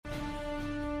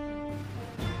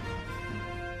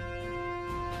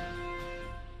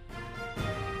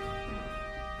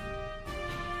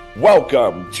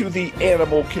Welcome to the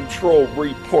Animal Control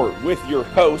Report with your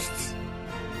hosts.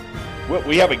 Well,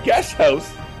 we have a guest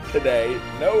host today.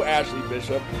 No Ashley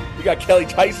Bishop. We got Kelly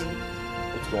Tyson.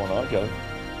 What's going on, Kelly?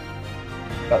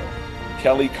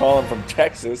 Kelly calling from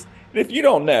Texas. And if you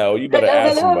don't know, you better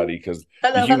ask somebody, because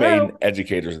the humane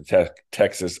educators of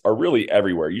Texas are really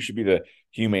everywhere. You should be the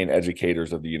humane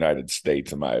educators of the United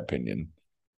States, in my opinion.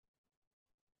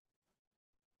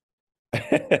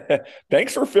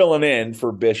 Thanks for filling in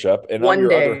for Bishop. And I'm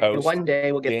your other host, One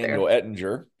day we'll get Daniel there.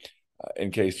 Ettinger.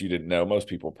 In case you didn't know, most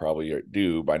people probably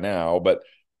do by now. But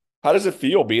how does it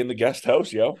feel being the guest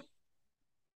host, yo?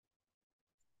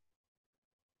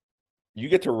 You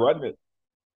get to run it.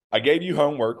 I gave you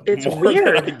homework It's more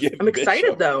than I weird. give I'm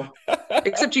excited Bishop. though.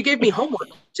 Except you gave me homework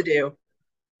to do.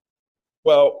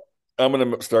 Well, I'm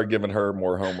going to start giving her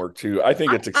more homework too. I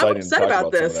think it's I'm exciting to upset talk about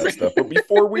about some of this. that stuff. But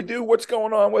before we do, what's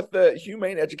going on with the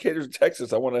humane educators of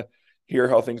Texas? I want to hear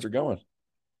how things are going.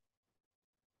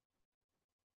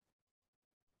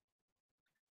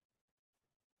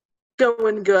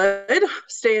 Going good,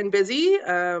 staying busy.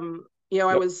 I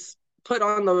Yep. was put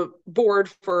on the board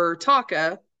for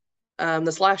TACA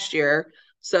this last year.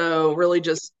 So really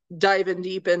just diving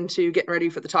deep into getting ready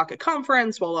for the TACA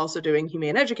conference while also doing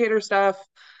humane educator stuff.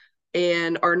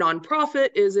 And our nonprofit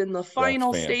is in the That's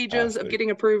final stages of fantastic.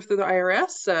 getting approved through the IRS.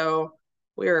 So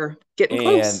we're getting And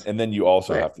close. and then you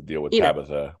also But, have to deal with you know,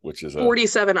 Tabitha, which is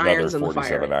 47 another irons in the fire.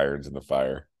 47 irons in the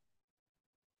fire.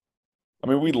 I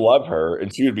mean, we love her,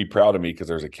 and she would be proud of me because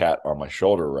there's a cat on my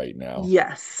shoulder right now.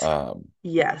 Yes. Um,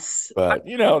 Yes. but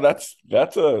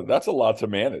that's a lot to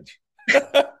manage.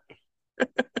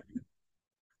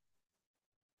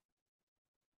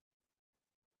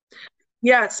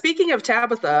 Yeah. Speaking of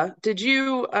Tabitha, did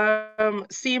you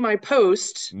see my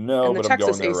post in No, the but I'm going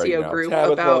Texas there right ACO now. group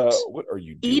about Tabitha, what are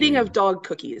you eating of doing? dog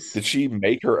cookies? Did she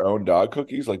make her own dog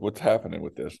cookies? Like, what's happening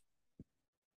with this?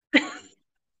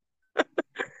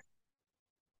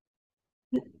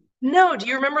 No, do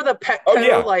you remember the Oh Petco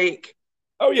yeah, like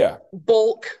oh yeah.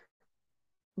 bulk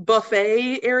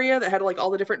buffet area that had like all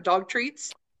the different dog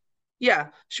treats? Yeah.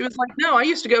 She was like, "No, I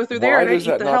used to go through there Why and I'd does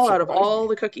eat that the not hell out of surprise all me?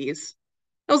 the cookies."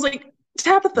 I was like, What?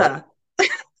 "Tabitha,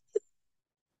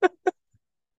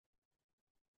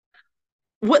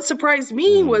 what surprised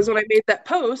me was Hmm. when I made that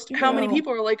post, You how many know,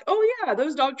 people are like, "Oh yeah,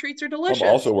 those dog treats are I'm also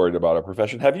delicious." worried about our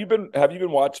profession. Have you been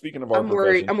watching, speaking of our I'm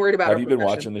worried. profession, I'm worried about have our you been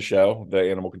profession. watching the show, the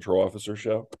Animal Control Officer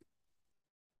show?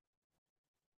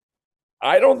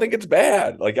 I don't think it's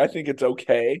bad. Like, I think it's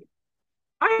okay.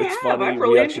 It's I have. funny. I've We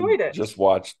really actually enjoyed it. just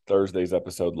watched Thursday's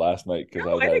episode last night No, because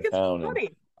I was I out think of it's town, and funny.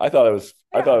 I thought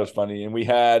Yeah. it was funny. And we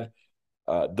had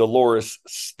Dolores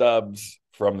Stubbs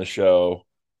from the show.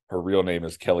 Her real name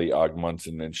is Kelly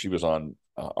Ogmunson, and she was on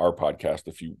our podcast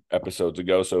a few episodes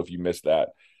ago. So if you missed that,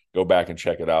 go back and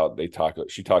check it out.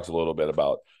 She talks a little bit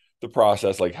about the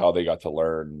process, like how they got to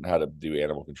learn how to do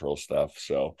animal control stuff.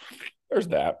 So there's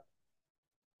that.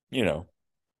 You know,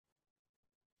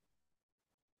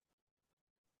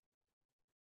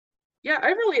 Yeah, I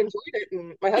really enjoyed it.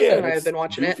 And my yeah, husband and and I have it's been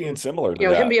watching it. goofy and And, similar to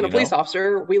him that. being a police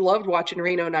officer, we loved watching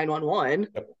Reno 911.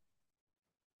 Yep.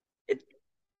 It,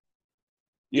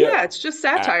 Yep. yeah, it's just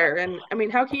satire. And I mean,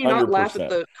 how can you not laugh at 100%.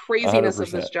 the craziness of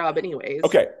this 100%. job, anyways?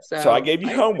 Okay, so I So gave you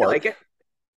I like homework. it.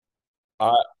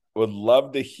 I would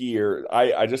love to hear.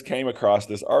 I just came across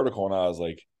this article and I was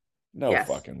like, no Yes.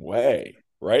 fucking way.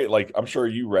 Right? Like, I'm sure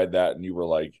you read that and you were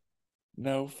like,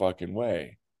 no fucking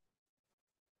way.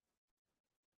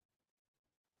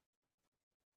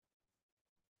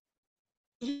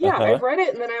 Yeah, I Uh-huh. read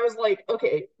it and then I was like,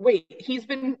 okay, wait, he's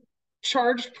been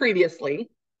charged previously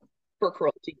for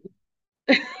cruelty.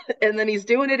 And then he's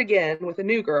doing it again with a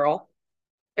new girl,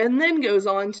 and then goes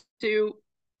on to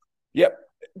Yep.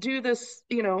 do this,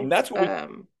 And that's what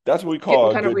we getting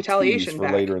call a kind of good tease retaliation for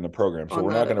later back in the program. So on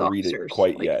we're not going the to read it officers.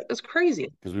 quite Like, yet it's crazy.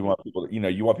 because we want people to,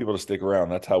 you want people to stick around.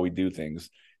 That's how we do things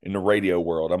in the radio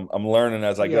world. I'm learning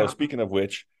as I go. Yeah. Speaking of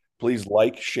which, please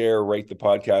like, share, rate the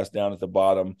podcast down at the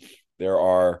bottom. There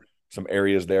are some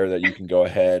areas there that you can go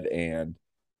ahead and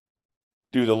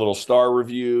do the little star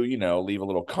review, leave a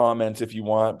little comments if you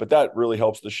want, but that really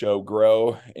helps the show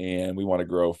grow, and we want to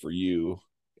grow for you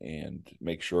and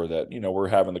make sure that, we're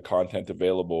having the content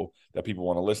available that people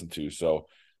want to listen to. So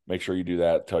make sure you do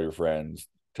that. Tell your friends,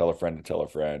 tell a friend to tell a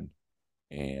friend.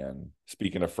 And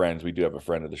speaking of friends, we do have a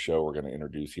friend of the show we're going to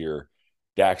introduce here,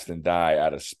 Daxton Dye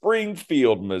out of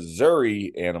Springfield,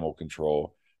 Missouri, Animal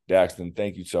Control. Daxton,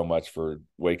 thank you so much for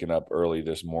waking up early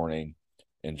this morning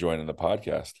and joining the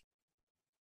podcast.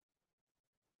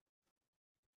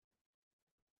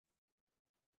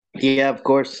 Yeah, of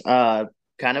course.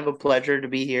 kind of a pleasure to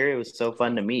be here. It was so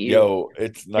fun to meet you Yo,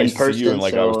 it's in nice to see you. And person.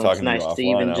 like I was So it's talking to you nice to offline,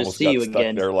 even I just almost see got you stuck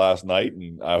again. there last night,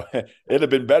 and it'd have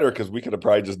been better because we could have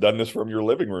probably just done this from your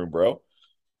living room, bro.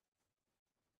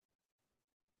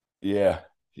 Yeah,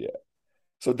 yeah.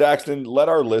 So Daxton, let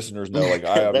our listeners know. Like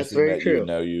I That's obviously very met you and true.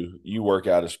 know you. You work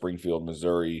out of Springfield,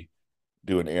 Missouri,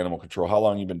 doing animal control. How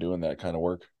long you been doing that kind of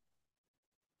work?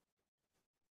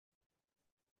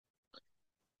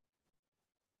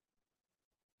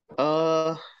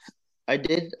 Uh, I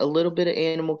did a little bit of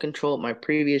animal control at my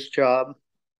previous job,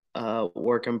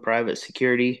 working private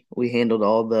security. We handled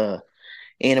all the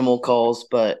animal calls,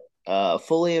 but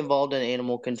fully involved in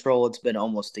animal control, it's been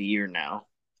almost a year now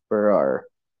for our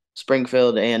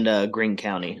Springfield and Greene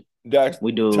County. Dax,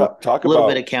 We do talk a little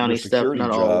bit of about your county stuff, security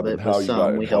not all of job and it, but how you got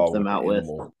some we help involved them with out with.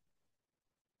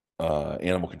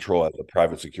 animal control as a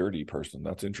private security person.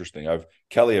 That's interesting.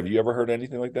 Kelly, have you ever heard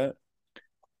anything like that?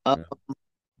 Uh,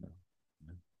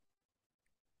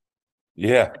 Yeah.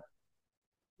 Yeah.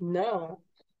 No.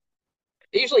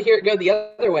 I usually hear it go the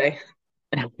other way.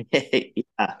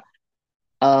 yeah.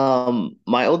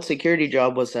 My old security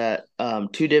job was at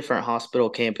two different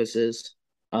hospital campuses.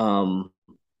 Um,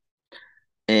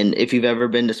 and if you've ever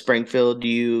been to Springfield,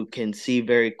 you can see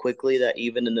very quickly that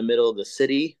even in the middle of the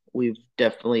city, we've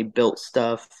definitely built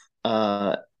stuff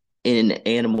in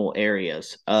animal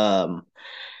areas.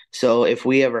 So if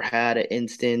we ever had an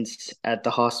instance at the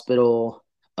hospital,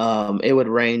 it would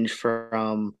range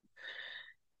from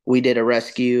we did a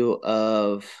rescue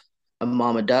of a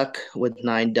mama duck with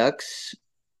nine ducks,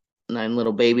 nine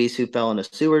little babies who fell in a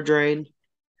sewer drain.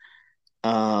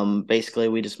 Basically,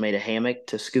 we just made a hammock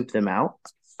to scoop them out.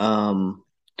 Um,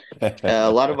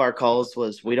 a lot of our calls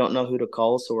was we don't know who to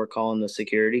call, so we're calling the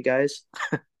security guys.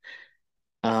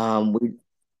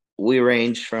 We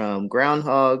range from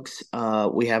groundhogs.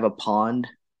 We have a pond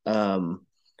on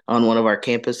one of our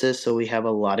campuses, so we have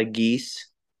a lot of geese.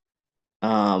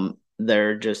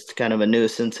 They're just kind of a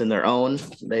nuisance in their own.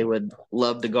 They would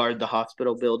love to guard the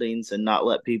hospital buildings and not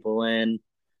let people in.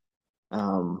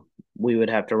 Um, we would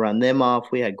have to run them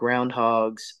off. We had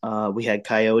groundhogs. We had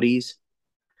coyotes.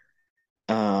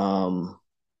 Um,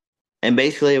 and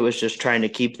basically, it was just trying to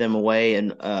keep them away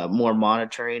and more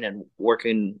monitoring and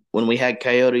working. When we had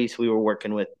coyotes, we were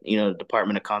working with the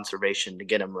Department of Conservation to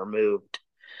get them removed.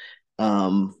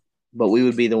 Um, but we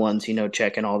would be the ones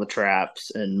checking all the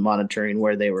traps and monitoring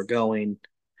where they were going.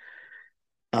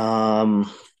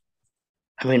 Um,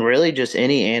 I mean, really, just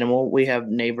any animal. We have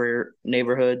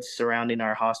neighborhoods surrounding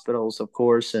our hospitals, of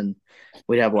course, and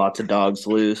we'd have lots of dogs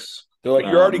loose. They're like,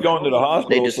 you're already going to the They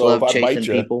hospital, just so if love I bite chasing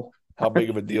you, people. how big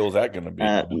of a deal is that going to be?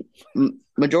 Uh,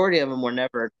 Majority of them were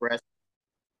never aggressive.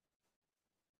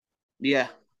 Yeah,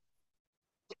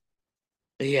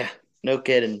 yeah, no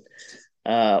kidding.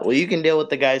 Well, you can deal with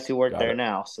the guys who work Got there it.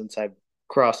 now since I've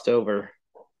crossed over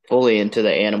fully into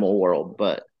the animal world.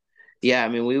 But yeah, I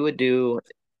mean, we would do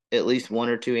at least one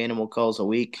or two animal calls a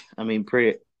week. I mean,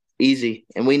 pretty easy.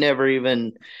 And we never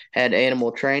even had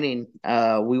animal training.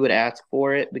 We would ask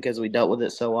for it because we dealt with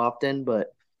it so often, but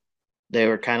they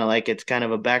were kind of like it's kind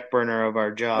of a back burner of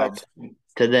our job That's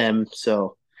to them.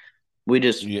 So we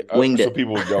just yeah. winged So it.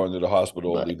 people would go into the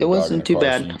hospital, But leave it their dog in the wasn't too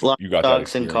car. So bad. A lot you got of that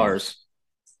dogs and experience cars.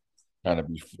 kind of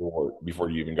before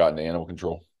you even got into animal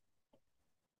control.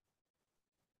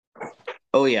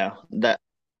 Oh yeah, that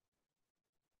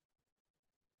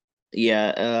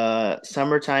yeah,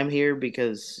 summertime here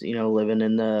because living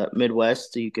in the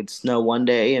Midwest, you could snow one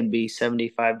day and be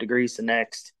 75 degrees the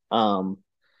next.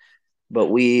 But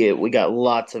we got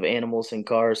lots of animals in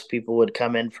cars. People would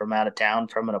come in from out of town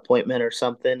from an appointment or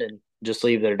something and just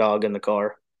leave their dog in the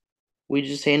car. We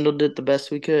just handled it the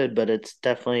best we could, but it's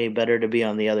definitely better to be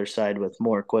on the other side with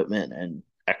more equipment and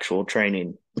actual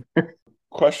training.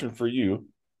 Question for you: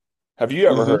 have you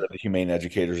ever heard hmm of the Humane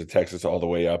Educators of Texas all the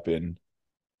way up in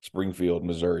Springfield,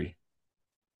 Missouri?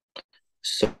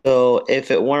 So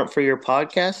if it weren't for your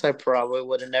podcast, I probably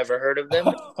would have never heard of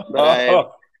them. But I've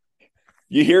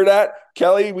You hear that,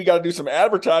 Kelly? We got to do some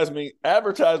advertisement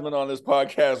on this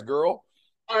podcast, girl.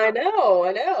 I know,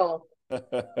 I know.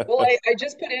 Well, I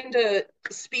just put in to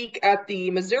speak at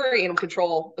the Missouri Animal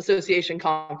Control Association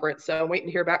conference, so I'm waiting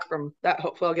to hear back from that.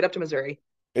 Hopefully, I'll get up to Missouri.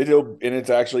 It's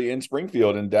actually in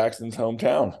Springfield in Daxton's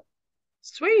hometown.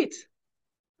 Sweet.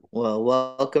 Well,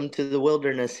 welcome to the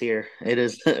wilderness here. It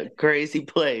is a crazy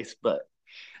place, but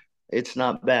it's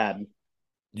not bad.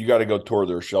 You got to go tour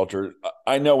their shelter.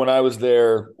 I know when I was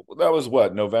there, that was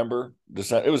what, November,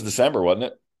 December. It was December, wasn't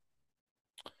it?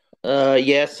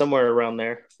 Yeah, somewhere around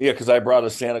there. Yeah, because I brought a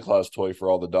Santa Claus toy for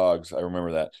all the dogs. I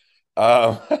remember that.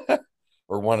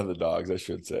 Or one of the dogs, I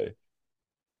should say.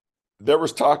 there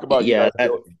was talk about you Yeah, guys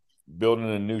building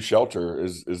a new shelter.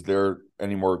 Is there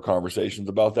any more conversations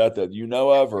about that you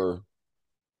know of, or?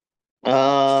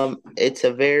 it's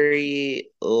a very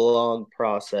long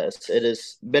process. It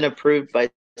has been approved by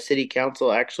city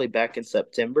council actually back in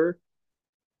September.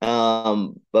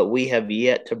 But we have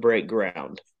yet to break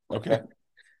ground. Okay.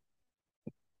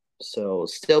 So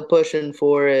still pushing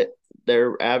for it.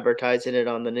 They're advertising it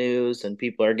on the news and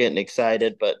people are getting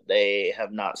excited, but they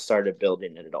have not started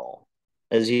building it at all.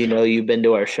 As you know, you've been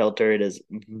to our shelter. It is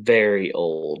very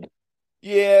old.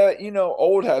 Yeah,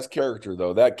 old has character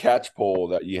though. That catch pole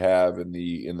that you have in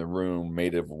the room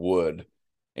made of wood,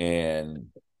 and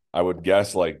I would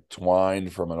guess like twine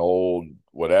from an old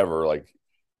whatever, like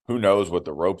who knows what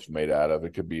the rope's made out of.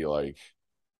 It could be like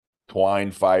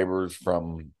twine fibers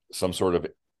from some sort of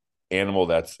animal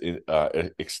that's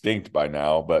extinct by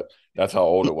now, but that's how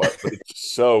old it was. But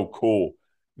it's so cool.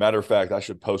 Matter of fact, I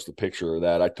should post a picture of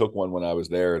that. I took one when I was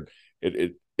there, and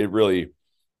it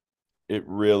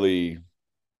really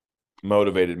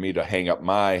motivated me to hang up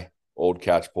my old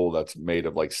catch pole that's made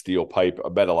of like steel pipe. I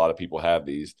bet a lot of people have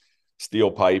these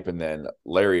steel pipe and then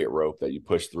lariat rope that you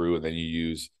push through, and then you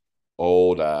use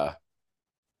old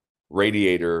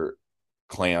radiator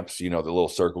clamps, the little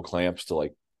circle clamps to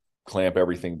like clamp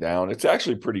everything down. It's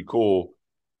actually pretty cool.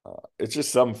 It's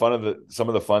just some of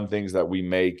the fun things that we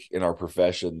make in our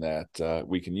profession that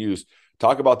we can use.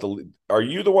 Talk about are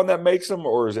you the one that makes them,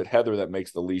 or is it Heather that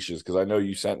makes the leashes? Because I know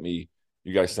you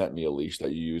guys sent me a leash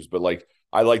that you use, but like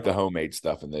I like the homemade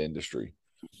stuff in the industry.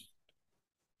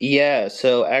 Yeah,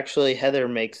 so actually Heather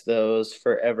makes those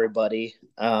for everybody.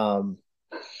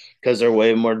 Because they're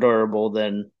way more durable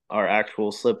than our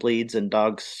actual slip leads, and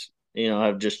dogs,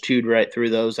 have just chewed right through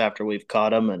those after we've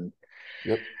caught them. And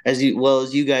Yep. as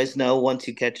you guys know, once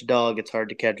you catch a dog, it's hard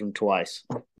to catch them twice.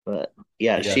 But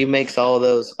yeah, Yeah, she makes all of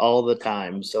those all the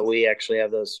time. So we actually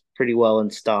have those pretty well in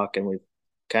stock, and we've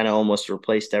kind of almost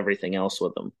replaced everything else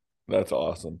with them. that's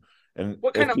awesome. And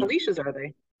What kind if of leashes are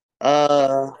they?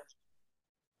 Uh,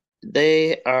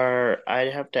 they are.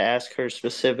 I'd have to ask her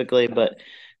specifically, but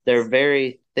they're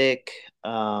very thick.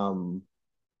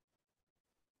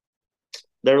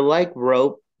 They're like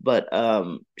rope, but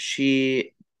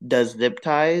she does zip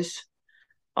ties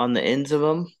on the ends of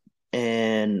them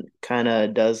and kind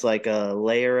of does like a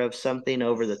layer of something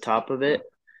over the top of it.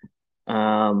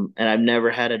 And I've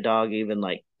never had a dog even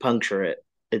like puncture it.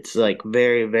 It's like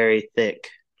very, very thick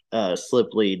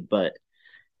slip lead, but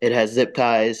it has zip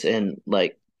ties and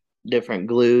like different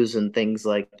glues and things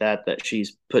like that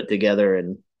she's put together,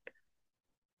 and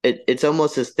it's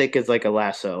almost as thick as like a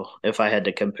lasso if I had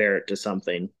to compare it to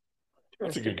something.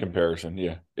 that's a good comparison.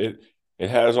 Yeah, it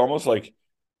has almost like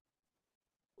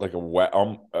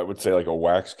I would say like a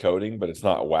wax coating, but it's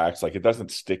not wax. Like it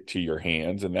doesn't stick to your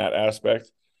hands in that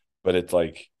aspect, but it's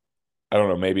like I don't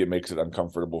know, maybe it makes it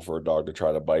uncomfortable for a dog to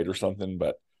try to bite or something,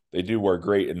 but they do work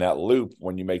great. And that loop,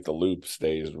 when you make the loop,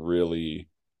 stays really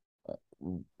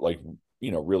like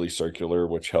really circular,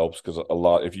 which helps because a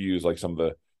lot if you use like some of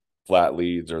the flat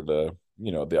leads or the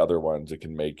other ones, it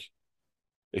can make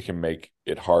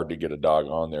it hard to get a dog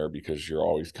on there because you're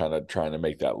always kind of trying to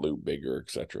make that loop bigger,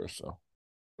 etc. So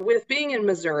With being in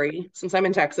Missouri, since I'm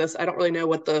in Texas, I don't really know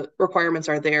what the requirements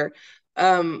are there.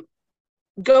 Um,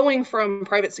 Going from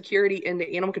private security into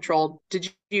animal control,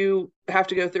 did you have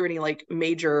to go through any like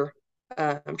major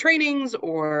trainings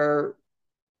or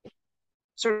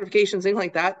certifications, anything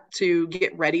like that, to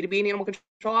get ready to be an animal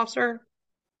control officer?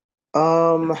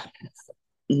 Um,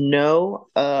 no,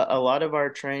 a lot of our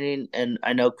training, and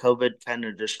I know COVID kind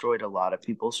of destroyed a lot of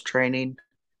people's training.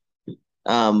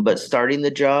 But starting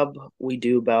the job, we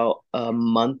do about a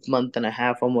month and a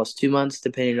half, almost 2 months,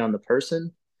 depending on the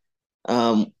person.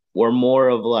 We're more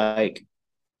of like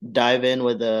dive in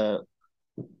with a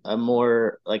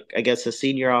more like I guess a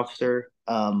senior officer.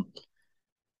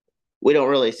 We don't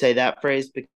really say that phrase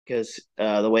because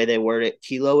the way they word it,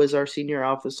 Kilo is our senior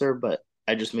officer, but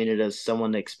I just mean it as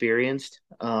someone experienced.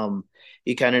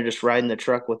 You kind of just ride in the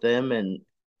truck with them, and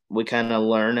we kind of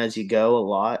learn as you go a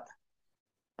lot.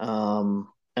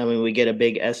 I mean, we get a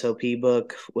big SOP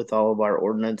book with all of our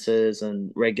ordinances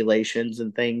and regulations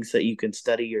and things that you can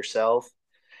study yourself.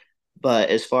 But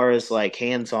as far as like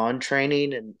hands-on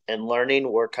training and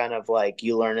learning, we're kind of like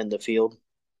you learn in the field.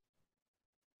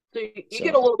 So you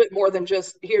get a So, little bit more than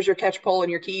just here's your catch pole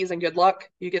and your keys and good luck.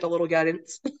 You get a little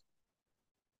guidance.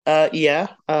 yeah,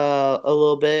 a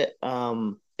little bit.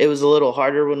 It was a little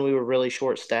harder when we were really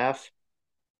short staff.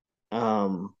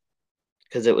 Um,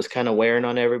 because it was kind of wearing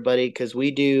on everybody. Because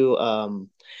we do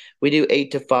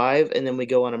 8 to 5, and then we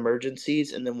go on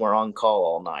emergencies, and then we're on call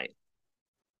all night.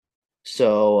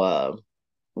 So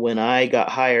when I got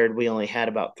hired, we only had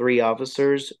about 3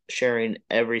 officers sharing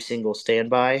every single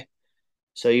standby.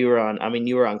 So you were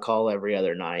on call every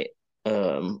other night,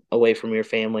 away from your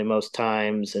family most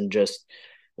times, and just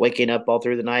waking up all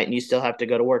through the night, and you still have to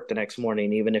go to work the next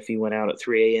morning, even if you went out at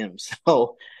 3 a.m.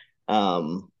 So,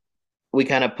 um, we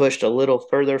kind of pushed a little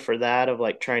further for that of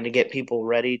like trying to get people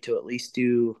ready to at least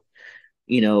do,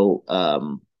 you know,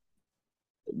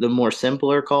 the more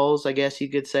simpler calls, I guess you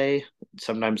could say.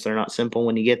 Sometimes they're not simple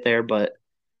when you get there, but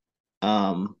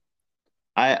um,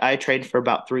 I trained for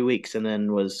about 3 weeks and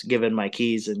then was given my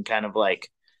keys and kind of like,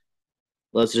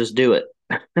 let's just do it.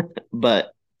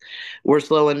 But we're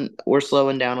slowing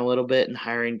down a little bit and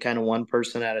hiring kind of one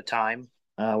person at a time.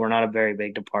 We're not a very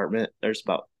big department. There's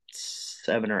about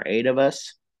 7 or 8 of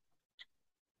us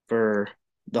for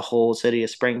the whole city of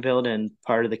Springfield and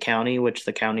part of the county, which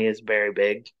the county is very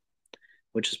big,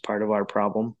 which is part of our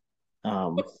problem.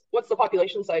 What's the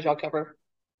population size y'all cover?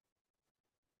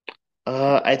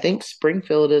 I think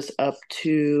Springfield is up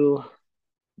to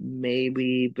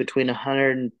maybe between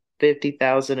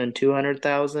 150,000 and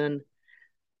 200,000.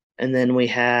 And then we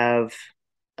have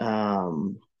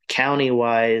county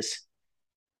wise,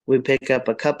 we pick up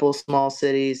a couple small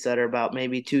cities that are about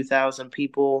maybe 2,000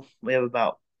 people. We have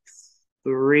about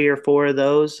 3 or 4 of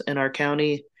those in our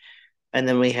county. And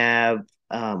then we have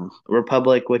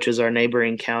Republic, which is our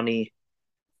neighboring county,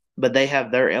 but they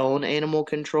have their own animal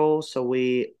control. So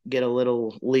we get a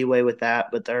little leeway with that,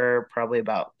 but they're probably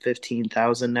about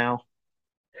 15,000 now.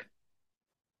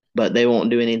 But they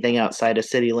won't do anything outside of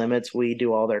city limits. We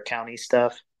do all their county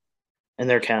stuff, and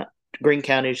Green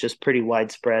County is just pretty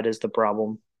widespread is the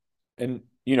problem. And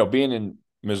being in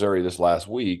Missouri this last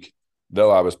week,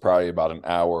 though I was probably about an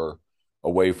hour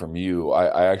away from you,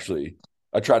 I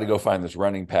tried to go find this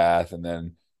running path, and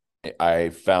then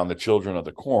I found the Children of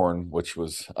the Corn, which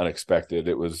was unexpected.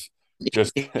 It was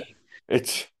just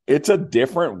it's a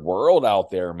different world out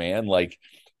there, man. Like,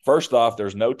 first off,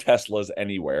 there's no Teslas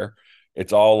anywhere.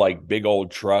 It's all like big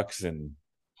old trucks and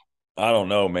I don't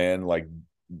know, man, like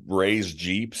raised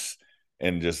Jeeps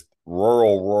and just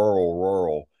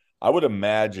rural. I would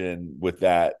imagine with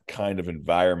that kind of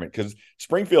environment, because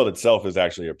Springfield itself is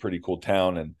actually a pretty cool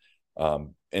town,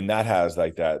 and that has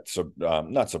like that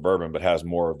not suburban, but has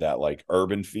more of that like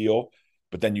urban feel.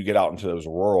 But then you get out into those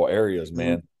rural areas, Mm-hmm.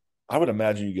 man. I would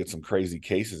imagine you get some crazy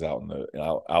cases out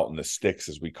in the sticks,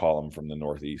 as we call them, from the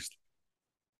Northeast.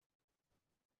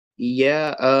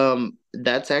 Yeah,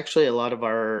 that's actually a lot of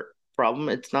our problem.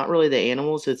 It's not really the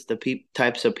animals, it's the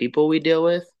types of people we deal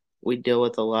with. We deal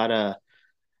with a lot of,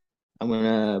 I'm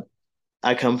gonna,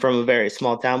 I come from a very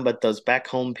small town, but those back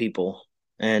home people,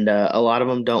 and a lot of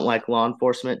them don't like law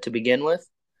enforcement to begin with,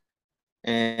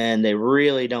 and they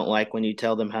really don't like when you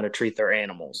tell them how to treat their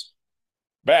animals.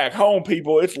 Back home,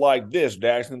 people, it's like this,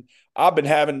 Daxton. I've been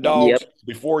having dogs Yep.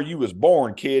 before you was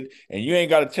born, kid, and you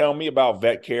ain't got to tell me about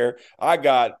vet care. I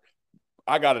got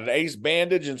an ace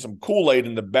bandage and some Kool-Aid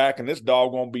in the back, and this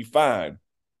dog won't be fine.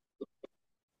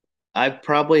 I've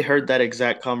probably heard that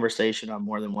exact conversation on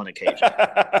more than one occasion.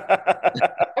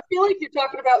 I feel like you're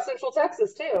talking about Central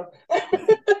Texas too.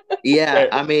 Yeah,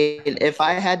 I mean, if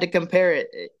I had to compare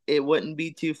it, it wouldn't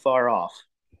be too far off.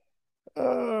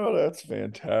 Oh, that's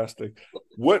fantastic.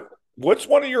 What's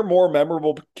one of your more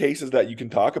memorable cases that you can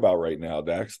talk about right now,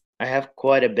 Dax? I have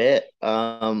quite a bit.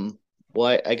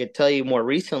 What I could tell you more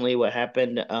recently what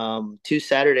happened 2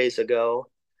 Saturdays ago.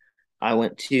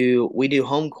 We do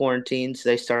home quarantines.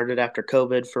 They started after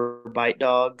COVID for bite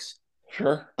dogs,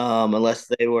 Sure. unless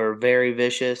they were very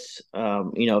vicious.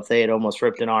 If they had almost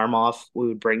ripped an arm off, we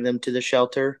would bring them to the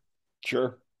shelter.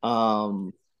 Sure.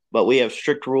 Um, but we have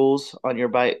strict rules on your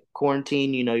bite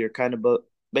quarantine. You're kind of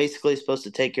basically supposed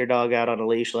to take your dog out on a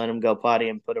leash, let him go potty,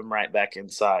 and put him right back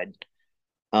inside.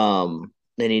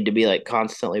 They need to be like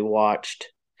constantly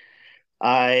watched.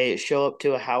 I show up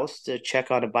to a house to check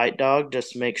on a bite dog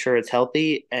just to make sure it's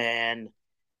healthy, and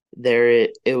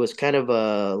it was kind of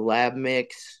a lab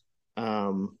mix,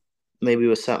 maybe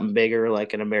with something bigger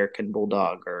like an American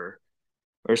bulldog or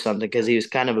something because he was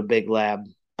kind of a big lab.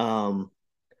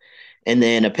 And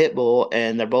then a pit bull,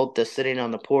 and they're both just sitting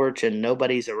on the porch and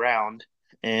nobody's around.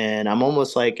 And I'm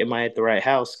almost like, am I at the right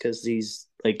house? Because these,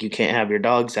 like, you can't have your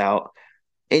dogs out.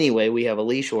 Anyway, we have a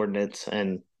leash ordinance,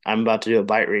 and I'm about to do a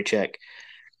bite recheck.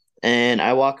 And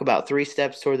I walk about 3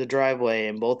 steps toward the driveway,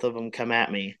 and both of them come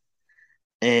at me.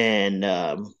 And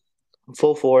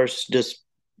full force, just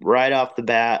right off the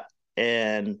bat.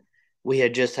 And we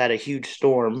had just had a huge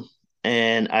storm,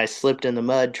 and I slipped in the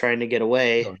mud trying to get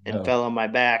away Oh and no. fell on my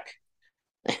back.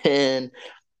 And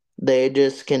they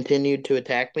just continued to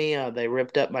attack me. They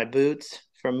ripped up my boots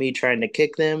from me trying to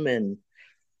kick them, and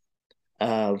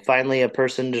Finally, a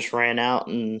person just ran out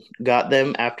and got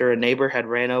them after a neighbor had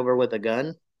ran over with a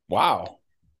gun. Wow.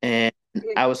 And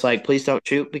I was like, please don't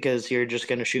shoot because you're just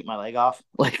going to shoot my leg off.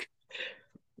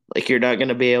 Like you're not going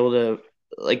to be able to,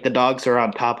 like the dogs are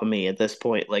on top of me at this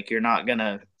point. Like you're not going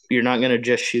to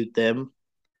just shoot them.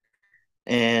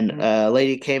 And a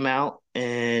lady came out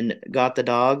and got the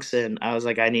dogs. And I was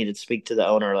like, I need to speak to the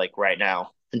owner like right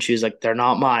now. And she was like, they're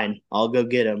not mine. I'll go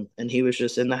get them. And he was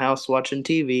just in the house watching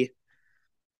TV.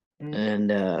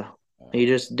 And he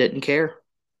just didn't care.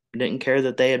 Didn't care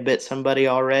that they had bit somebody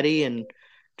already and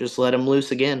just let him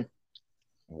loose again.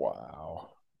 Wow.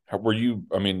 How were you?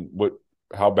 I mean,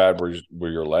 how bad were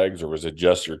your legs, or was it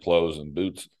just your clothes and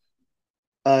boots?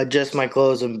 Just my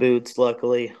clothes and boots,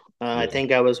 luckily. I Yeah.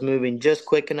 think I was moving just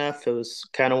quick enough. It was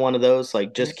kind of one of those,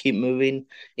 like, just keep moving.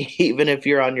 Even if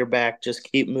you're on your back, just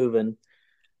keep moving.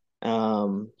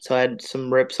 So I had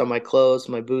some rips on my clothes.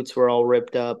 My boots were all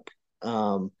ripped up.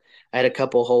 I had a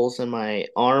couple holes in my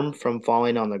arm from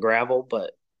falling on the gravel,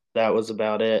 but that was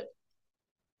about it.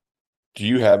 Do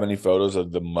you have any photos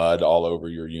of the mud all over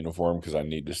your uniform? Because I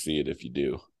need to see it if you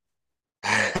do.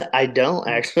 I don't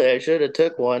actually. I should have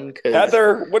took one because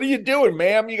Heather, what are you doing,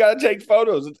 ma'am? You got to take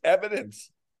photos. It's evidence.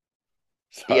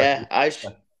 Sorry. yeah, I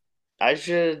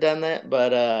should have done that,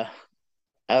 but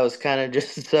I was kind of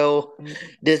just so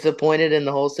disappointed in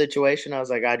the whole situation. I was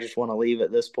like, I just want to leave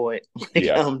at this point. Like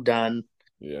Yeah. I'm done.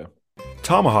 Yeah.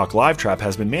 Tomahawk Live Trap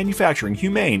has been manufacturing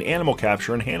humane animal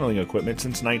capture and handling equipment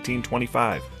since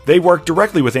 1925. They work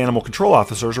directly with animal control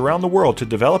officers around the world to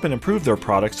develop and improve their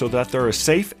products so that they're as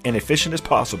safe and efficient as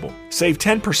possible. Save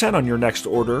 10% on your next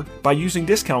order by using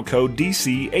discount code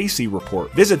DCAC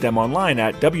Report. Visit them online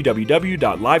at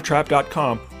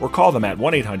www.livetrap.com or call them at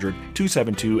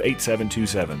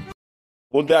 1-800-272-8727.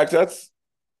 Well, Dax, that's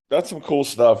some cool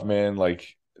stuff, man.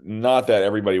 Like, not that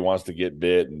everybody wants to get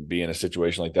bit and be in a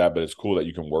situation like that, but it's cool that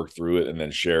you can work through it and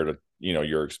then share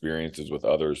your experiences with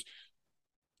others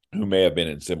who may have been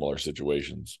in similar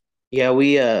situations. Yeah,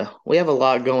 we have a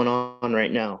lot going on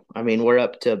right now. I mean, we're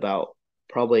up to about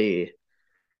probably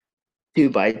 2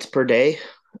 bites per day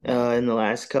in the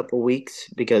last couple weeks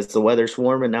because the weather's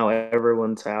warm and now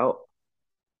everyone's out.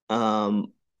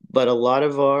 But a lot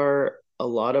of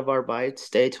our bites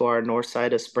stay to our north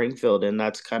side of Springfield, and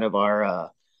that's kind of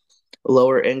our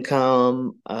lower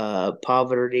income,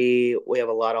 poverty. We have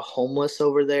a lot of homeless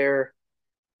over there.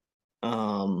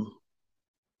 Um,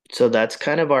 so that's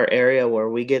kind of our area where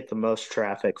we get the most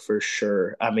traffic for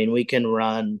sure. I mean, we can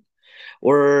run.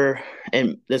 We're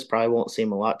and this probably won't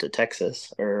seem a lot to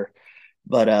Texas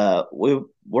but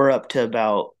we're up to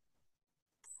about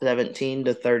 17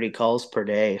 to 30 calls per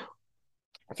day.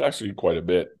 It's actually quite a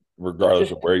bit,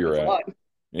 regardless of where you're That's a at. lot.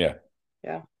 Yeah.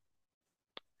 Yeah.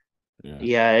 Yeah.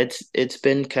 Yeah, it's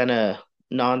been kind of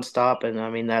nonstop, and I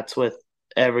mean that's with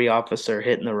every officer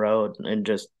hitting the road and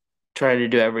just trying to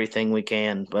do everything we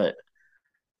can. But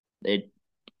it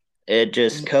it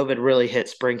just COVID really hit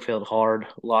Springfield hard.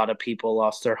 A lot of people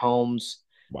lost their homes.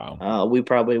 Wow. We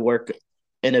probably work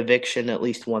an eviction at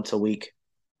least once a week.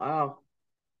 Wow.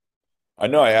 I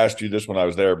know I asked you this when I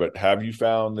was there, but have you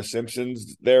found the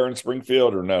Simpsons there in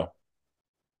Springfield or no?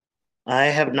 I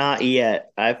have not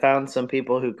yet. I found some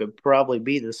people who could probably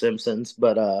be the Simpsons,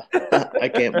 but I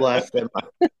can't blast them.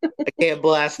 I can't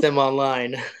blast them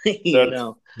online, you That's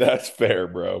know. that's fair,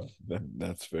 bro.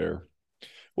 That's fair.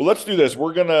 Well, let's do this.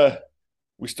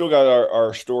 We still got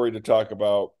our story to talk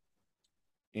about,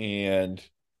 and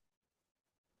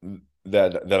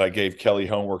that I gave Kelly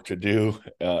homework to do,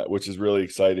 which is really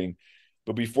exciting.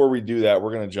 But before we do that,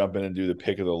 we're gonna jump in and do the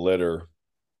pick of the litter,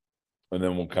 and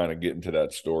then we'll kind of get into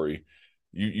that story.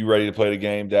 You ready to play the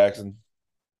game, Daxon?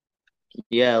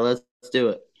 Yeah, let's do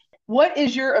it. What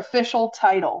is your official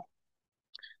title?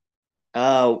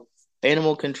 Uh,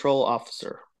 Animal control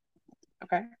officer.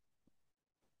 Okay.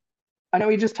 I know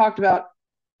we just talked about,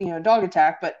 dog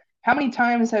attack, but how many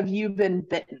times have you been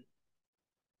bitten?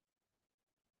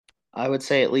 I would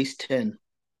say at least 10.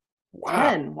 Wow.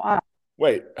 10. Wow.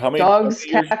 Wait, how Dogs,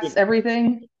 many years you cats, been?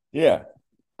 everything. Yeah.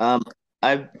 Um,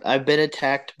 I've been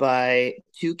attacked by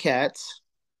two cats.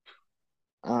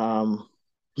 Um,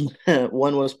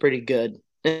 one was pretty good.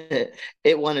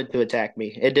 It wanted to attack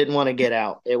me. It didn't want to get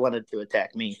out. It wanted to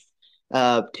attack me.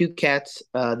 Two cats.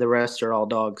 The rest are all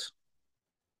dogs.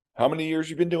 How many years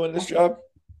you been doing this job?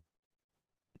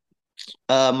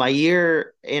 My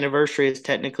year anniversary is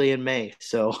technically in May,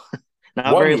 so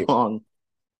not One very year. long.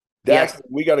 Dax, Yes.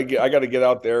 I gotta get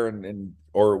out there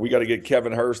or we gotta get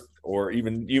Kevin Hurst or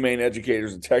even humane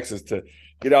educators in Texas to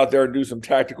get out there and do some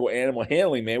tactical animal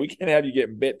handling, man. We can't have you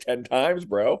getting bit 10 times,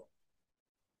 bro.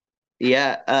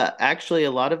 Yeah, actually,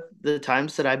 a lot of the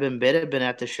times that I've been bit have been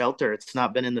at the shelter. It's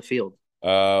not been in the field.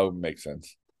 Oh, makes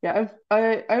sense. Yeah,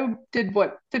 I did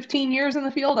what, 15 years in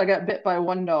the field. I got bit by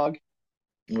one dog.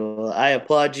 Well, I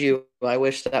applaud you. I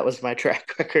wish that was my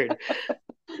track record.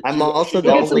 I'm also She's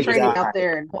the We'll get some only training guy. out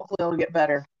there, and hopefully it'll get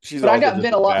better. She's But I also got just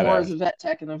bit a a lot more as badass. a vet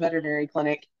tech in a veterinary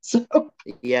clinic. So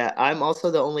Yeah, I'm also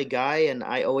the only guy, and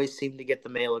I always seem to get the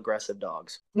male aggressive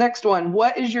dogs. next one,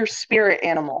 what is your spirit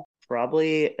animal?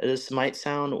 Probably this might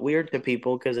sound weird to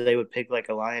people because they would pick like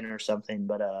a lion or something,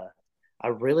 but I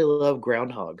really love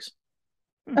groundhogs.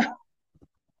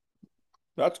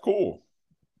 That's cool.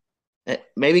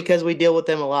 Maybe because we deal with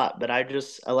them a lot, but I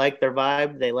like their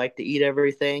vibe. They like to eat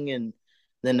everything and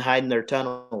then hide in their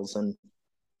tunnels, and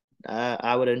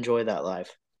I would enjoy that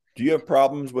life. Do you have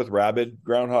problems with rabid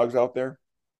groundhogs out there?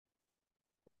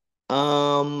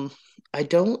 Um, I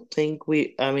don't think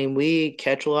I mean, we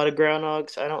catch a lot of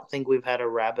groundhogs. I don't think we've had a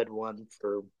rabid one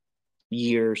for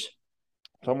years.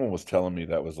 Someone was telling me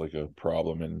that was like a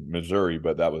problem in Missouri,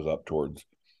 but that was up towards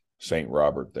St.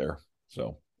 Robert there. So,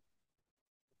 I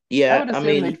Yeah, would I assume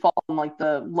mean, they'd fall in like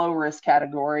the low risk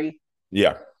category.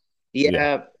 yeah. Yeah.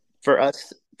 yeah, for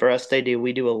us they do.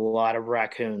 We do a lot of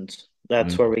raccoons.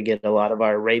 That's where Mm-hmm. we get a lot of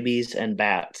our rabies and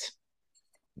bats.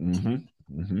 Mm-hmm.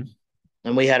 Mm-hmm.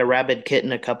 And we had a rabid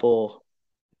kitten a couple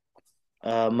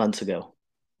months ago,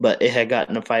 but it had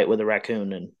gotten a fight with a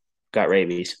raccoon and got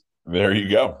rabies. There you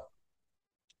go.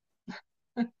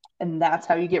 And that's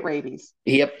how you get rabies.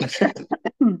 Yep.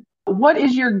 What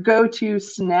is your go-to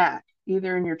snack,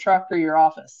 either in your truck or your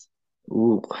office?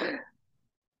 Ooh,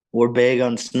 we're big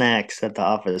on snacks at the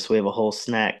office. We have a whole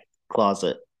snack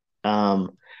closet.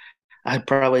 Um, I'd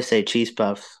probably say cheese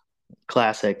puffs,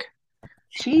 classic.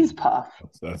 Cheese puff.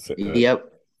 That's it. Yep.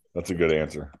 That's a good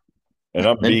answer. And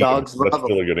I'm And vegan. dogs So that's love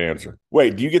still them. a good answer.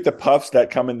 Wait, do you get the puffs that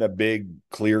come in the big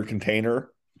clear container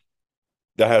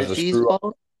that The has the cheese screw up?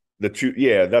 ball?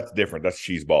 Yeah, that's different. That's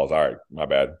cheese balls. All right, my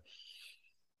bad.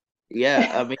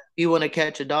 Yeah, I mean, if you want to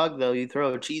catch a dog though, you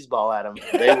throw a cheese ball at them.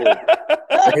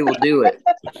 They will do it.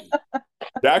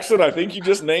 Jackson, I think you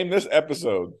just named this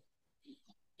episode.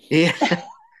 Yeah.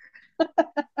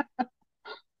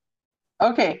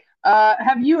 Okay.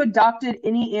 Have you adopted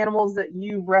any animals that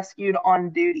you rescued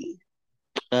on duty?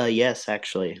 Yes,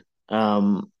 actually.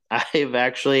 I've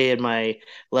actually in my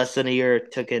less than a year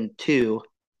taken two.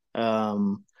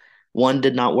 Um, one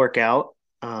did not work out.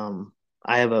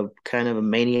 I have a kind of a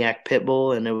maniac pit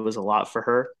bull, and it was a lot for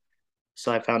her.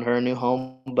 So I found her a new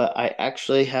home, but I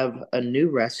actually have a new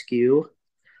rescue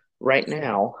right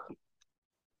now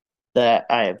that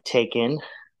I have taken.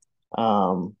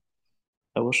 Um,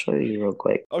 I will show you real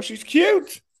quick. Oh, she's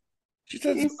cute. She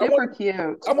says, She's super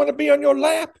cute. I want to be on your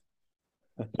lap.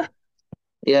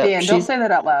 Yeah, Dan, don't say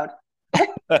that out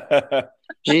loud.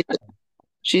 she's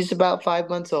she's about 5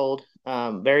 months old.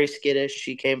 Very skittish.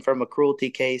 She came from a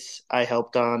cruelty case I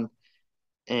helped on,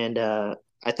 and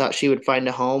I thought she would find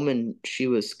a home, and she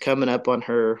was coming up on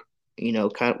her.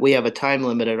 We have a time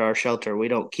limit at our shelter. We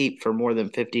don't keep for more than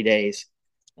 50 days.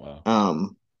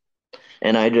 Wow.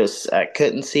 And I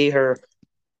couldn't see her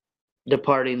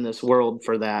departing this world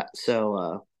for that.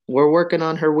 So we're working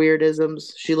on her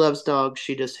weirdisms. She loves dogs.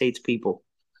 She just hates people.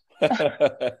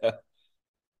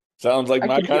 Sounds like I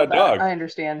my can kind feel of that. dog. I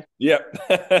understand. Yep.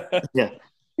 Yeah,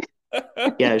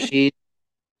 yeah.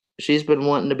 She's been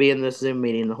wanting to be in this Zoom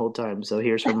meeting the whole time. So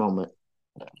here's her moment.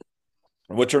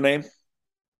 What's her name?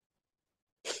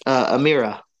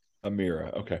 Amira.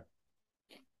 Amira. Okay.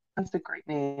 That's a great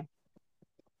name.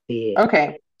 Yeah.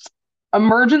 Okay.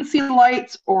 Emergency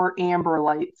lights or amber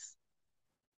lights?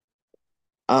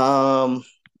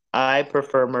 I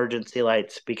prefer emergency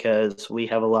lights because we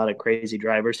have a lot of crazy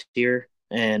drivers here,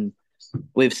 and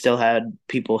we've still had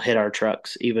people hit our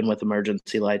trucks even with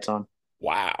emergency lights on.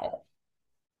 Wow.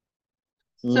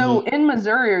 So Mm-hmm. in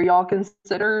Missouri, are y'all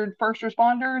considered first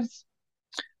responders?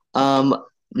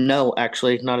 No,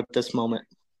 actually, not at this moment.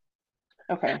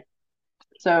 Okay.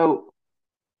 So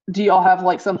do y'all have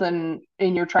like something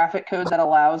in your traffic code that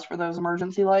allows for those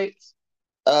emergency lights?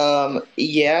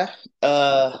 Yeah.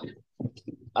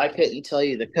 I couldn't tell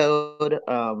you the code.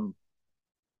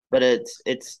 But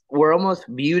we're almost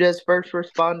viewed as first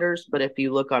responders, but if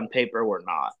you look on paper, we're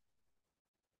not.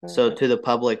 So to the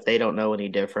public, they don't know any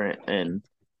different, and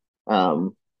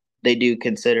they do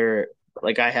consider,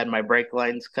 like, I had my brake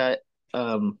lines cut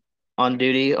on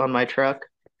duty on my truck,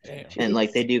 Damn. and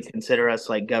like they do consider us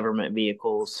like government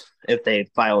vehicles if they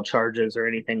file charges or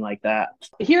anything like that.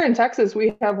 Here in Texas,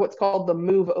 we have what's called the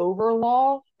move over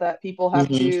law that people have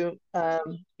Mm-hmm.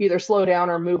 to either slow down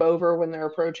or move over when they're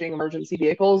approaching emergency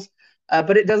vehicles.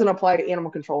 but it doesn't apply to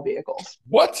animal control vehicles.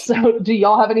 What? So do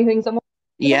y'all have anything similar?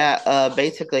 Yeah,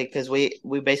 basically, because we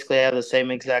basically have the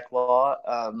same exact law,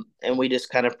 and we just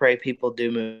kind of pray people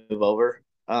do move over.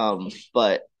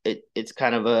 But it's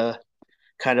kind of a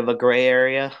gray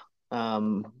area.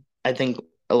 I think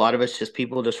a lot of it's just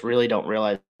people just really don't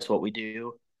realize what we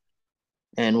do,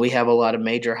 and we have a lot of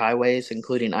major highways,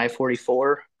 including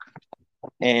I-44,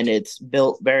 and it's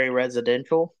built very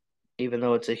residential, even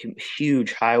though it's a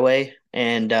huge highway.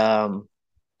 And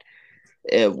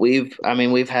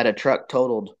we've had a truck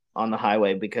totaled on the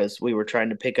highway because we were trying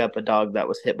to pick up a dog that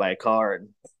was hit by a car and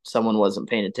someone wasn't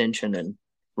paying attention and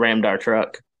rammed our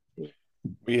truck.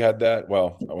 We had that.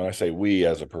 Well, when I say we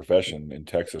as a profession in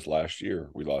Texas last year,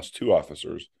 we lost 2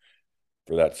 officers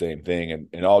for that same thing. And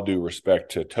in all due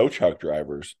respect to tow truck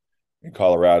drivers in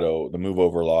Colorado, the move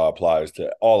over law applies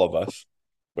to all of us,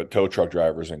 but tow truck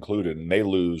drivers included, and they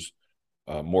lose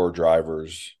more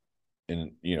drivers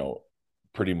in,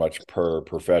 pretty much per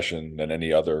profession than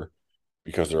any other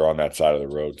because they're on that side of the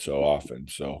road so often.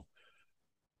 So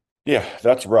yeah,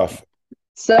 that's rough.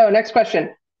 So next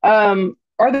question.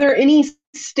 Are there any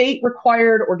state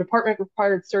required or department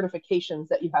required certifications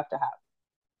that you have to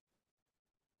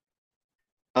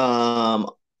have?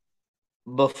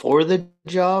 Before the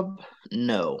job,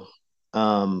 no.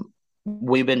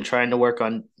 We've been trying to work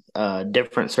on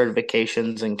different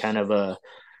certifications and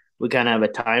we kind of have a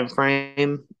time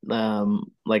frame.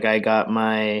 Like I got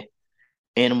my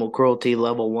animal cruelty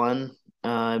level 1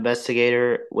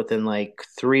 investigator within like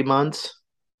 3 months.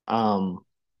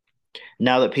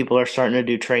 Now that people are starting to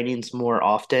do trainings more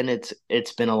often,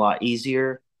 it's been a lot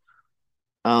easier.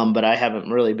 But I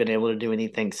haven't really been able to do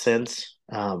anything since.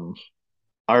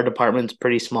 Our department's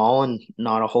pretty small and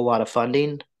not a whole lot of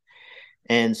funding.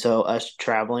 And so us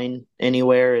traveling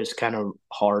anywhere is kind of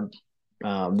hard.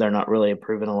 They're not really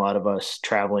approving a lot of us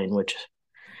traveling, which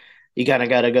you kind of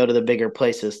got to go to the bigger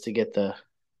places to get the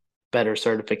better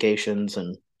certifications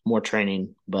and more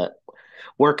training, but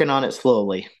working on it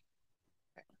slowly.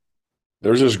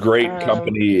 There's this great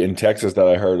company in Texas that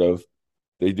I heard of.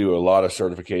 They do a lot of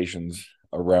certifications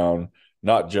around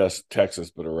not just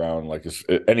Texas, but around like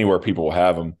anywhere people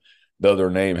have them, though their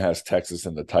name has Texas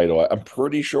in the title. I'm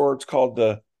pretty sure it's called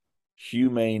the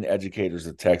Humane Educators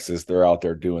of Texas. They're out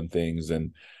there doing things,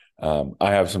 and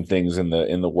I have some things in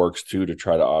the works too to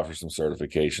try to offer some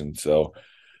certification. So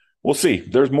we'll see.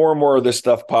 There's more and more of this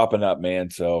stuff popping up,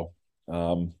 man. So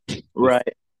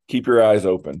right, keep your eyes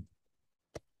open.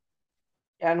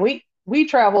 And we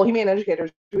travel, humane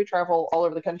educators, we travel all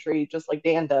over the country just like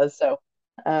Dan does. So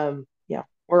yeah,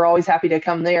 we're always happy to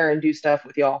come there and do stuff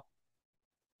with y'all.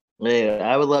 Yeah,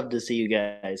 I would love to see you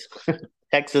guys.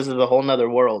 Texas is a whole nother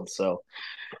world, so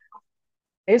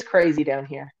it's crazy down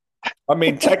here. I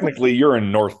mean, technically you're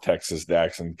in North Texas,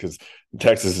 Daxon, because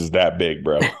Texas is that big,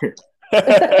 bro.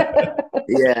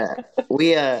 Yeah.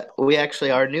 We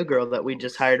actually, our new girl that we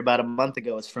just hired about a month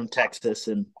ago is from Texas,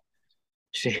 and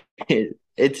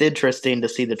it's interesting to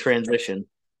see the transition.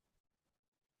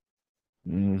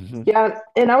 Mm-hmm. Yeah,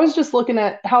 and I was just looking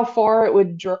at how far it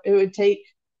would take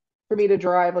for me to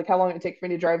drive, like how long it would take for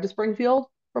me to drive to Springfield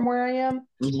from where I am.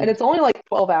 Mm-hmm. And it's only like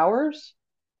 12 hours.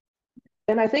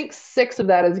 And I think 6 of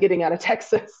that is getting out of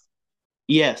Texas.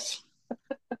 Yes.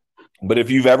 But if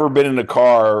you've ever been in a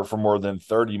car for more than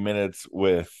 30 minutes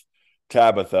with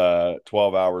Tabitha,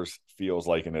 12 hours feels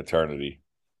like an eternity.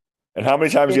 And how many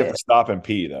times do you have to stop and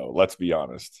pee, though? Let's be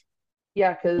honest.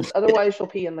 Yeah, because otherwise she'll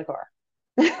pee in the car.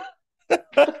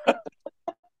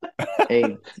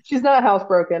 Hey, she's not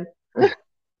housebroken.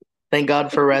 Thank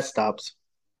God for rest stops.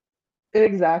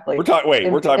 Exactly. We're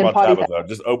talking about Tabitha.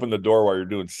 Just open the door while you're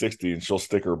doing 60 and she'll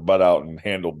stick her butt out and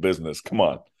handle business. Come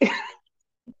on.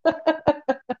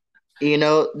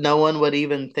 No one would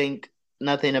even think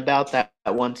nothing about that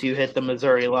once you hit the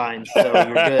Missouri line. So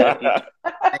you're good if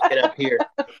you make it up here.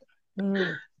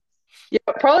 Yeah,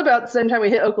 probably about the same time we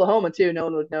hit Oklahoma too. No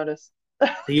one would notice.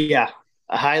 Yeah,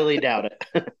 I highly doubt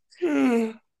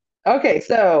it. Okay,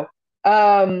 so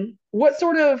what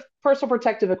sort of personal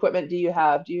protective equipment do you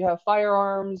have? Do you have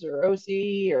firearms or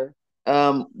OC or?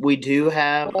 We do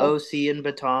have OC and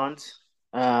batons.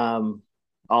 All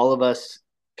of us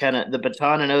the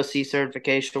baton and OC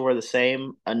certification were the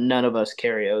same. None of us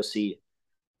carry OC.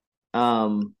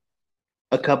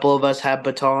 A couple of us have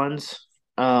batons.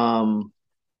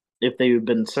 If they've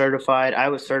been certified, I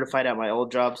was certified at my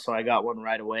old job, so I got one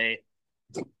right away.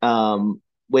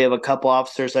 We have a couple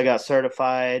officers that got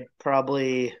certified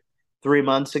probably 3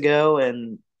 months ago,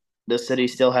 and the city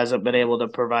still hasn't been able to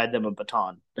provide them a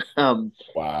baton.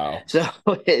 Wow. So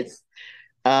it's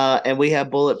and we have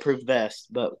bulletproof vests,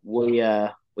 but we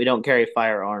don't carry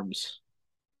firearms.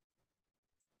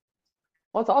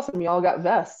 Well, it's awesome. Y'all got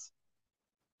vests.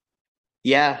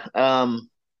 Yeah,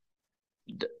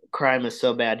 crime is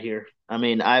so bad here. I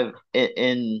mean, I've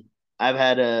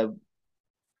had a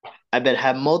I've been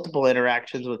had multiple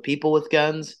interactions with people with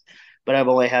guns, but I've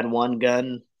only had one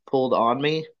gun pulled on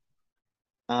me.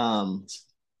 Um,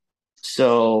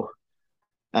 so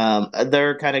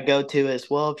their kind of go to is,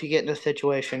 well, if you get in a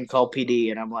situation, call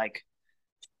PD, and I'm like,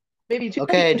 Maybe too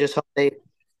okay, late. just hope they,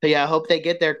 yeah, I hope they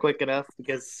get there quick enough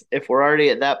because if we're already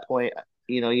at that point,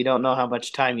 you don't know how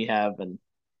much time you have, and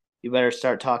you better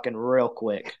start talking real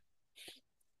quick.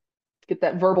 Get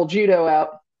that verbal judo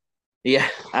out. Yeah,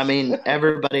 I mean,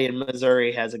 everybody in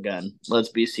Missouri has a gun. Let's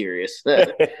be serious.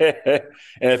 And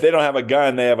if they don't have a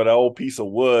gun, they have an old piece of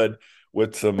wood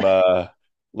with some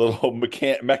little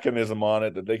mechanism on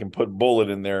it that they can put bullet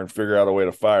in there and figure out a way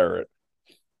to fire it.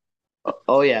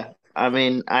 Oh yeah. I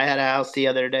mean, I had a house the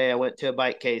other day. I went to a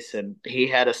bike case and he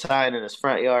had a sign in his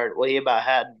front yard. Well, he about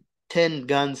had 10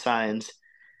 gun signs,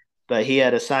 but he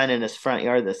had a sign in his front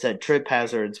yard that said trip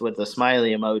hazards with a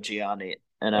smiley emoji on it.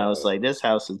 And I was like, this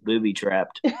house is booby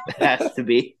trapped. It has to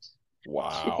be.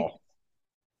 Wow.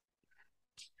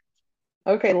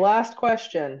 Okay, last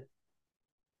question.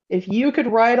 If you could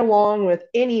ride along with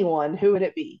anyone, who would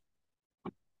it be?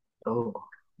 Oh,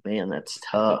 man, that's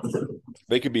tough.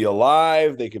 They could be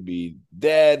alive, they could be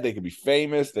dead, they could be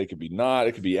famous, they could be not,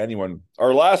 it could be anyone.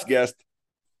 Our last guest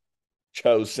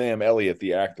chose Sam Elliott,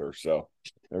 the actor. So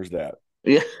there's that.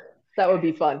 Yeah. That would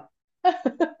be fun.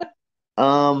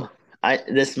 Um, I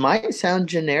this might sound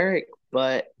generic,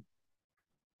 but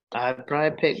I'd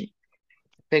probably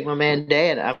pick my man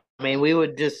Dan. I mean, we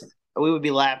would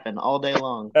be laughing all day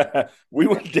long. we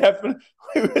would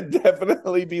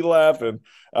definitely be laughing.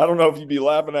 I don't know if you'd be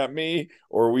laughing at me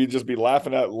or we'd just be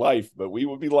laughing at life, but we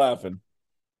would be laughing.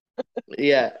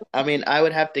 Yeah, I mean, I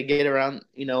would have to get around,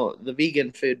 the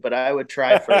vegan food, but I would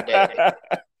try for a day.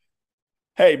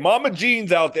 Hey, Mama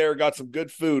Jean's out there got some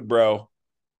good food, bro.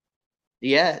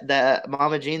 Yeah, that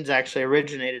Mama Jean's actually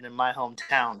originated in my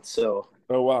hometown, so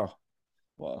Oh wow.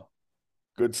 Wow.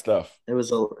 Good stuff. it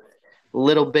was a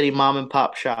little bitty mom and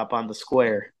pop shop on the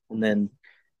square, and then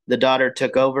the daughter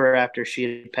took over after she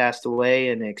had passed away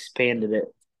and expanded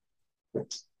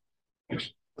it.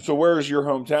 So where is your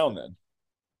hometown then?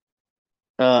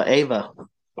 Ava.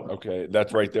 Okay,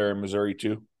 that's right there in Missouri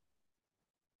too.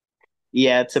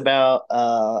 Yeah, it's about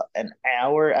an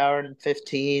hour and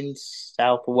 15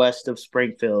 southwest of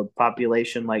Springfield.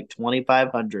 Population like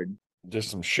 2,500. Just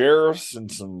some sheriffs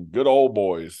and some good old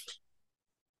boys.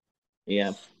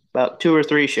 Yeah, about two or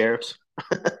three sheriffs.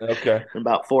 Okay. And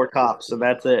about four cops, and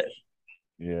that's it.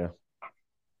 Yeah.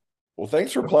 Well,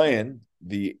 thanks for playing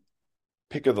the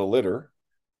pick of the litter,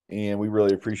 and we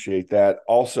really appreciate that.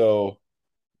 Also,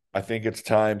 I think it's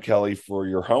time, Kelly, for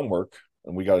your homework,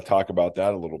 and we got to talk about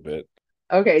that a little bit.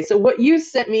 Okay, so what you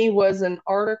sent me was an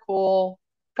article,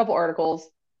 a couple articles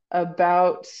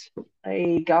about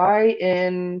a guy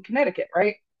in Connecticut,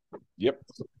 right? Yep.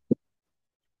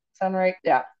 Sound right?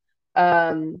 Yeah.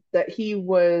 That he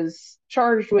was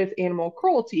charged with animal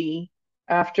cruelty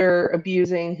after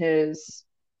abusing his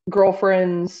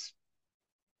girlfriend's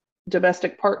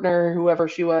domestic partner, whoever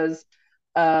she was,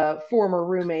 former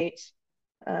roommate,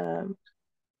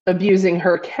 abusing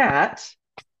her cat.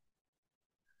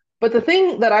 But the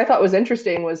thing that I thought was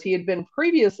interesting was he had been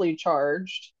previously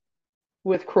charged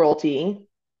with cruelty.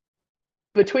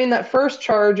 Between that first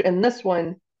charge and this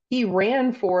one, he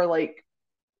ran for like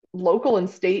local and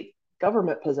state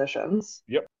government positions.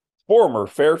 Yep. Former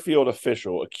Fairfield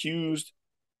official accused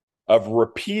of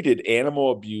repeated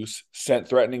animal abuse sent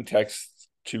threatening texts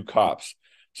to cops.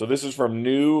 So this is from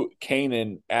New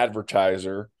Canaan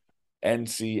Advertiser,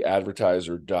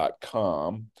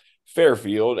 ncadvertiser.com.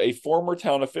 Fairfield, a former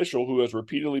town official who has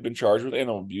repeatedly been charged with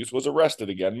animal abuse, was arrested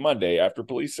again Monday after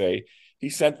police say he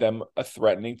sent them a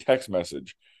threatening text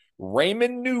message.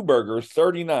 Raymond Newberger,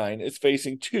 39, is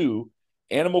facing two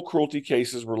animal cruelty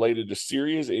cases related to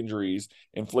serious injuries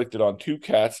inflicted on two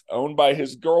cats owned by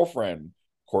his girlfriend,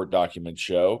 court documents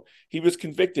show. He was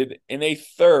convicted in a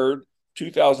third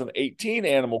 2018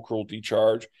 animal cruelty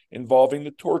charge involving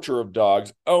the torture of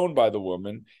dogs owned by the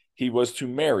woman he was to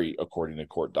marry, according to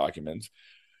court documents.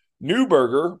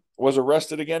 Newberger was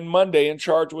arrested again Monday and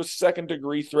charged with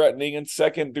second-degree threatening and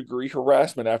second-degree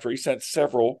harassment after he sent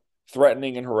several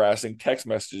threatening and harassing text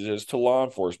messages to law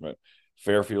enforcement,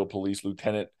 Fairfield Police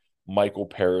Lieutenant Michael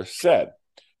Paris said.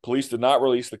 Police did not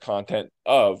release the content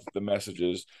of the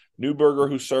messages. Newberger,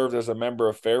 who served as a member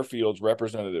of Fairfield's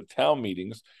representative town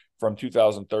meetings from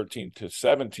 2013 to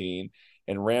 17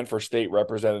 and ran for state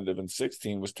representative in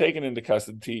 16, was taken into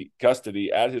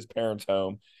custody at his parents'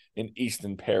 home in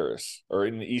Easton, Paris, or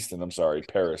in Easton, I'm sorry,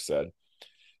 Paris said.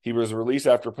 He was released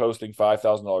after posting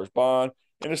 $5,000 bond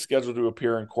and is scheduled to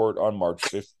appear in court on March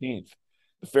 15th.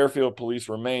 The Fairfield police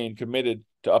remain committed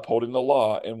to upholding the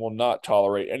law and will not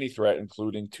tolerate any threat,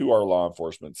 including to our law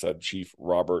enforcement, said Chief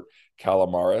Robert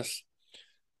Calamares.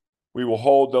 We will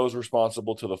hold those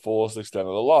responsible to the fullest extent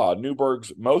of the law.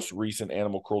 Newberg's most recent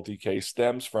animal cruelty case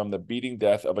stems from the beating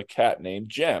death of a cat named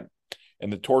Jem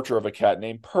and the torture of a cat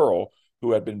named Pearl,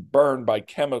 who had been burned by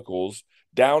chemicals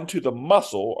down to the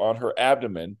muscle on her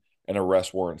abdomen, an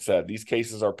arrest warrant said. These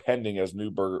cases are pending as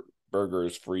Newberger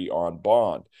is free on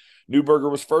bond.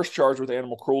 Newberger was first charged with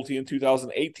animal cruelty in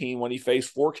 2018 when he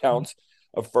faced 4 counts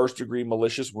of first-degree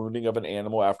malicious wounding of an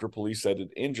animal after police said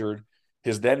it injured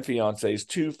his then fiance's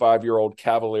 2 5-year-old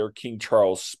Cavalier King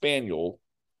Charles Spaniel,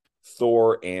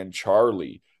 Thor and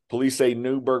Charlie. Police say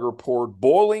Newberger poured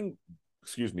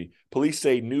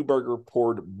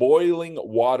boiling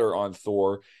water on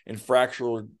Thor and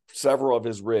fractured several of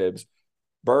his ribs.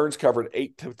 Burns covered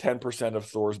 8 to 10% of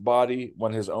Thor's body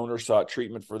when his owner sought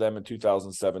treatment for them in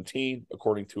 2017,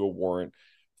 according to a warrant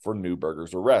for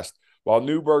Newberger's arrest. While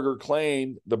Newberger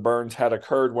claimed the burns had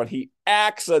occurred when he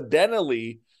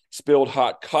accidentally spilled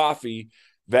hot coffee,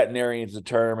 veterinarians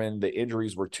determined the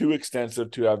injuries were too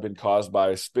extensive to have been caused by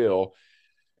a spill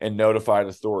and notified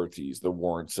authorities, the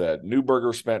warrant said.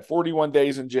 Newberger spent 41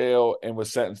 days in jail and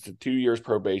was sentenced to 2 years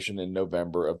probation in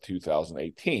November of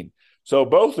 2018. So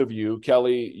both of you,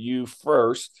 Kelly, you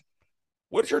first,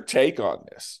 what's your take on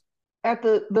this? At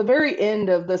the very end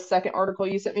of the second article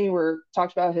you sent me, where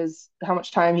talked about how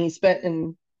much time he spent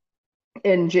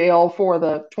in jail for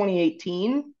the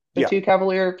 2018, the 2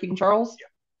 Cavalier King Charles. Yeah.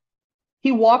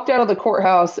 He walked out of the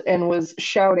courthouse and was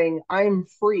shouting, "I'm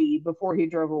free," before he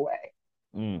drove away.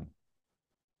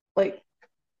 Like,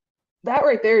 that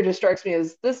right there just strikes me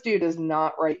as this dude is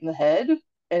not right in the head,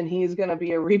 and he's going to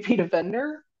be a repeat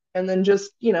offender. And then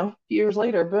just, years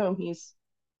later, boom, he's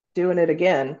doing it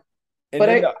again. And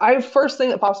but I first thing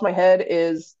that pops in my head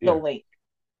is the link.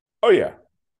 Oh, yeah.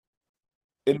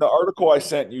 In the article I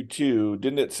sent you too,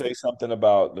 didn't it say something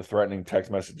about the threatening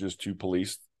text messages to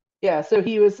police? Yeah, so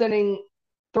he was sending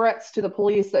threats to the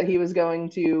police that he was going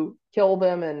to kill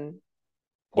them and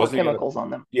pour chemicals on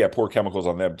them. Yeah, pour chemicals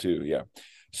on them too, yeah.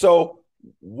 So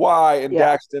why, and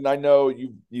Daxton, I know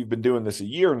you've been doing this a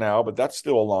year now, but that's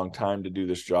still a long time to do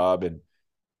this job. And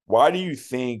why do you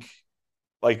think,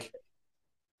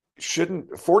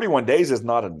 shouldn't 41 days is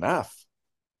not enough?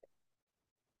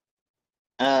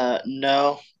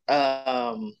 No.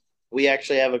 We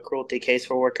actually have a cruelty case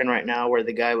we're working right now where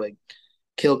the guy would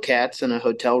kill cats in a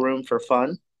hotel room for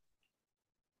fun.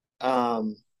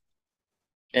 And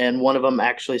one of them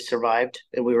actually survived,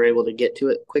 and we were able to get to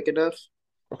it quick enough.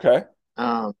 Okay.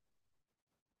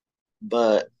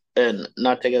 But, and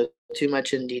not to go too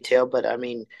much in detail, but I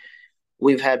mean,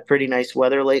 we've had pretty nice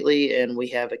weather lately, and we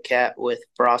have a cat with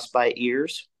frostbite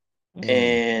ears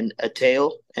and a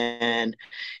tail, and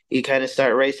you kind of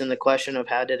start raising the question of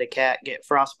how did a cat get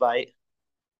frostbite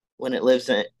when it lives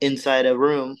inside a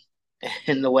room,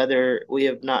 and the weather, we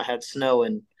have not had snow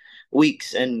in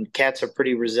weeks, and cats are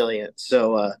pretty resilient.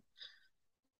 So,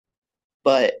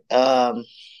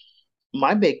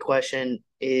 my big question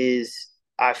is,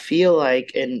 I feel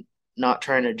like, and not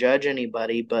trying to judge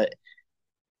anybody, but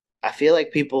I feel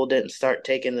like people didn't start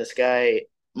taking this guy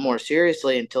more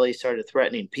seriously until he started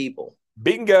threatening people.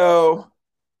 Bingo.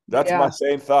 That's my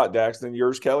same thought, Daxton.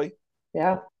 Yours, Kelly?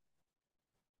 Yeah.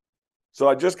 So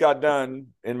I just got done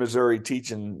in Missouri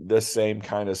teaching this same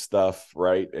kind of stuff,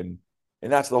 right? And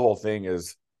that's the whole thing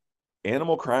is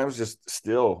animal crimes just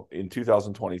still in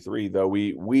 2023, though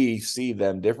we see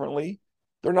them differently.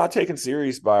 They're not taken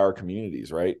serious by our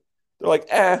communities, right? They're like,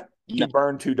 he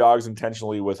burned 2 dogs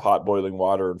intentionally with hot boiling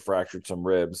water and fractured some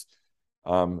ribs.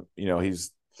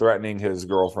 He's threatening his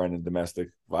girlfriend in domestic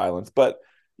violence, but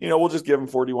we'll just give him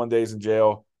 41 days in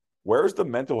jail. Where's the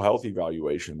mental health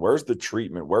evaluation? Where's the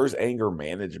treatment? Where's anger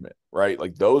management, right?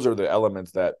 Like, those are the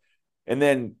elements that, and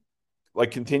then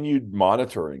continued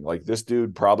monitoring. Like, this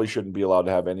dude probably shouldn't be allowed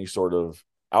to have any sort of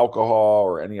alcohol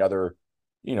or any other,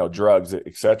 drugs,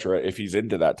 etc. if he's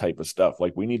into that type of stuff.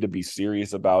 Like, we need to be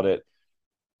serious about it.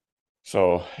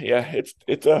 So yeah,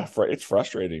 it's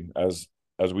frustrating as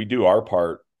we do our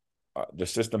part. The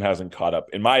system hasn't caught up,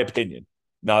 in my opinion.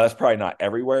 Now, that's probably not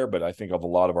everywhere, but I think a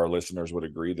lot of our listeners would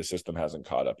agree the system hasn't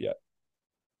caught up yet.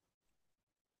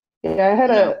 Yeah, I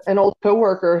had an old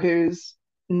coworker whose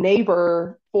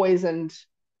neighbor poisoned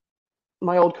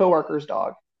my old coworker's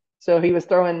dog. So neighbor was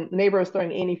throwing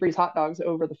antifreeze hot dogs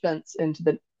over the fence into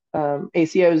the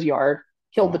ACO's yard,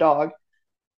 killed the dog.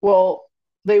 Well,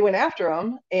 they went after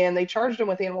him and they charged him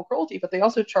with animal cruelty, but they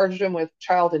also charged him with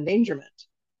child endangerment.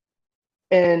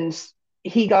 And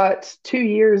he got 2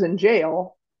 years in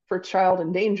jail for child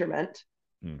endangerment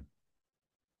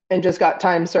and just got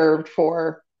time served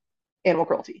for animal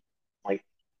cruelty. Like,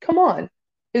 come on.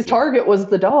 His target was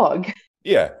the dog.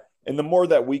 Yeah. And the more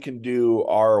that we can do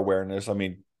our awareness, I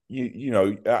mean,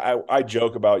 I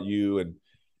joke about you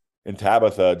and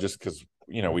Tabitha just because,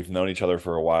 we've known each other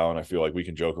for a while and I feel like we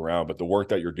can joke around, but the work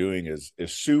that you're doing is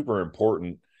super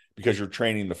important because you're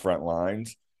training the front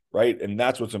lines, right? And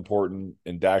that's what's important.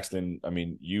 And Daxton, I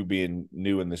mean, you being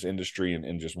new in this industry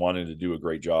and just wanting to do a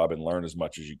great job and learn as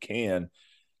much as you can,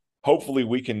 hopefully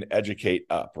we can educate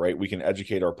up, right? We can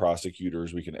educate our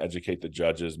prosecutors, we can educate the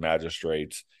judges,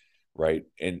 magistrates, right?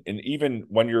 And even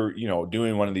when you're,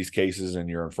 doing one of these cases and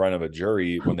you're in front of a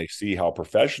jury, when they see how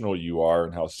professional you are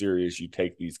and how serious you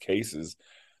take these cases,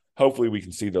 hopefully we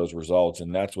can see those results.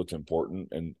 And that's what's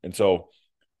important. And so,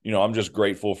 I'm just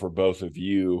grateful for both of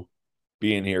you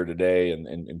being here today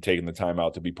and taking the time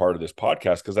out to be part of this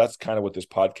podcast, because that's kind of what this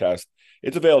podcast,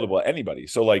 it's available to anybody.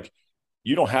 So like,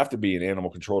 you don't have to be in animal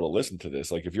control to listen to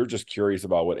this. Like if you're just curious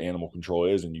about what animal control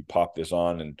is and you pop this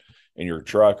on in your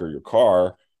truck or your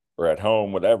car or at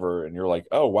home, whatever, and you're like,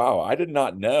 oh, wow, I did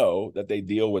not know that they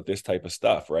deal with this type of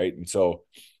stuff, right? And so,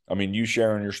 I mean, you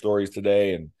sharing your stories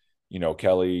today and,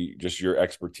 Kelly, just your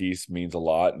expertise means a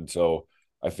lot. And so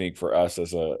I think for us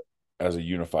as a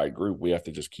unified group, we have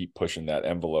to just keep pushing that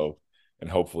envelope and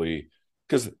hopefully,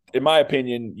 because in my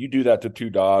opinion, you do that to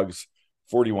 2 dogs,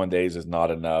 41 days is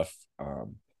not enough.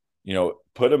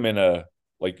 Put them in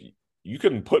you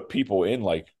can put people in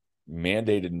like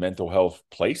mandated mental health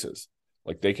places.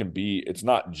 Like they can be, it's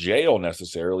not jail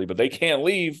necessarily, but they can't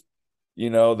leave, they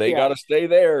got to stay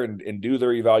there and do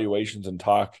their evaluations and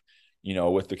talk,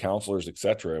 with the counselors,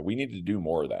 etc. We need to do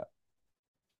more of that.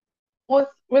 With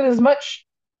as much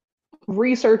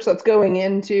research that's going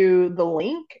into the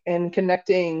link and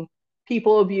connecting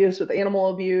people abuse with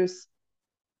animal abuse,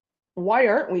 why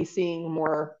aren't we seeing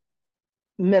more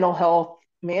mental health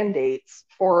mandates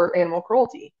for animal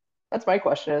cruelty? That's my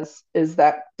question. Does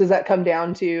that come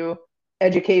down to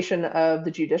education of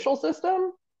the judicial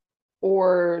system,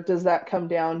 or does that come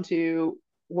down to,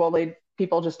 well,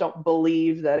 people just don't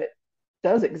believe that it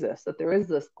does exist, that there is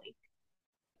this link?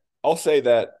 I'll say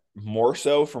that more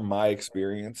so from my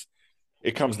experience,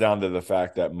 it comes down to the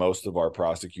fact that most of our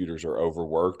prosecutors are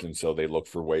overworked, and so they look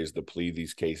for ways to plead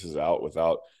these cases out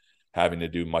without having to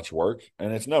do much work.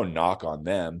 And it's no knock on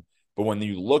them, but when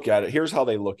you look at it, here's how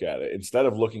they look at it. Instead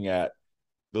of looking at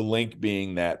the link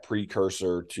being that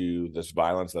precursor to this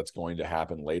violence that's going to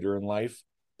happen later in life,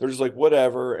 they're just like,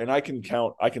 whatever. And I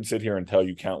can sit here and tell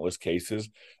you countless cases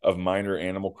of minor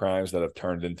animal crimes that have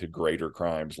turned into greater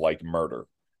crimes like murder,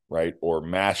 right? Or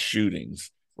mass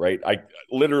shootings, right? I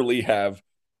literally have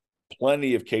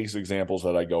plenty of case examples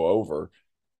that I go over,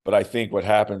 but I think what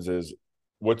happens is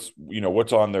what's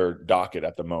on their docket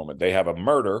at the moment. They have a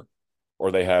murder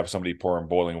or they have somebody pouring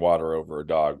boiling water over a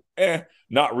dog,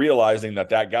 not realizing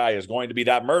that guy is going to be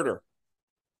that murder.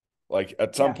 Like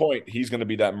at some point, he's going to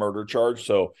be that murder charge.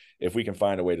 So if we can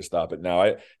find a way to stop it now,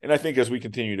 I think as we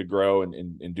continue to grow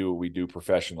and do what we do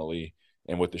professionally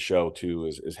and with the show too,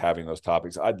 is having those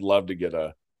topics. I'd love to get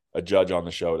a judge on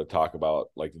the show to talk about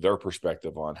like their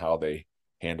perspective on how they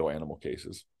handle animal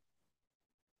cases.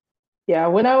 Yeah,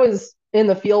 when I was in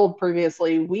the field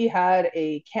previously, we had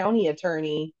a county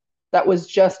attorney that was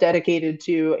just dedicated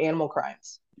to animal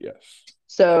crimes. Yes.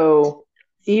 So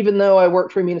even though I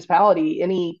worked for a municipality,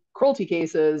 any cruelty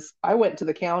cases, I went to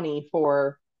the county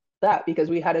for that because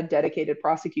we had a dedicated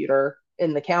prosecutor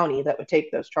in the county that would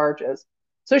take those charges.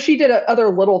 So she did other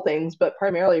little things, but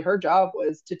primarily her job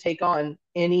was to take on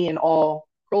any and all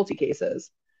cruelty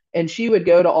cases. And she would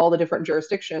go to all the different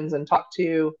jurisdictions and talk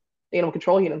to the animal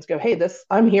control units, go, hey,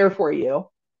 I'm here for you.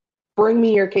 Bring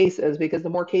me your cases, because the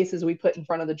more cases we put in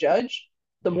front of the judge,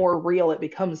 the more real it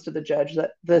becomes to the judge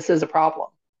that this is a problem.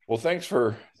 Well, thanks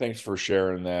for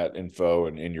sharing that info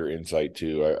and your insight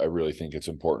too. I really think it's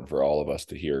important for all of us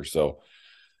to hear. So,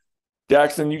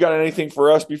 Daxton, you got anything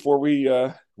for us before we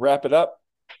wrap it up?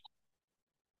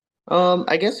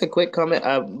 I guess a quick comment.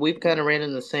 We've kind of ran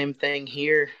into the same thing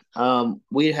here.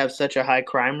 We have such a high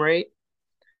crime rate,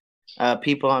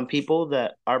 people on people,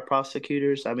 that our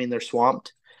prosecutors, I mean, they're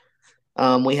swamped.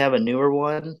 We have a newer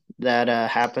one that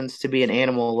happens to be an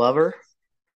animal lover.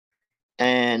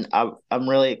 And I'm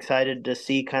really excited to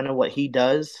see kind of what he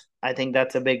does. I think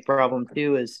that's a big problem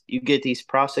too, is you get these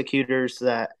prosecutors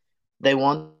that they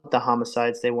want the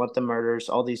homicides, they want the murders,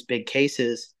 all these big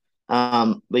cases.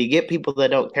 But you get people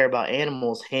that don't care about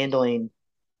animals handling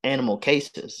animal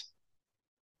cases.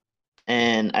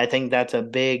 And I think that's a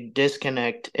big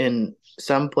disconnect in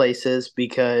some places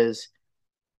because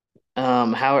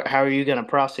how are you going to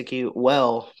prosecute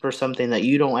well for something that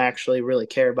you don't actually really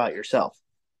care about yourself?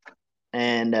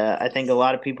 And I think a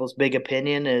lot of people's big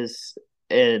opinion is,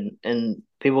 and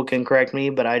people can correct me,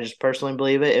 but I just personally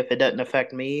believe it. If it doesn't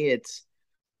affect me, it's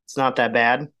not that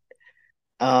bad.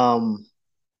 Um,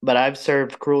 but I've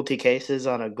served cruelty cases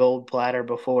on a gold platter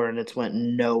before, and it's went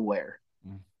nowhere.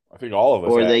 I think all of us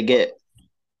Or have. they get,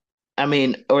 I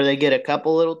mean, or they get a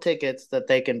couple little tickets that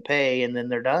they can pay, and then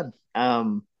they're done.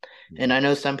 And I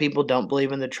know some people don't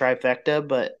believe in the trifecta,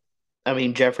 but I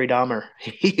mean, Jeffrey Dahmer,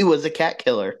 he was a cat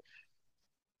killer.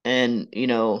 And,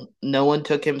 no one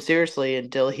took him seriously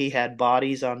until he had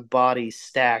bodies on bodies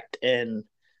stacked. And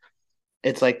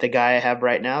it's like the guy I have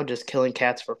right now just killing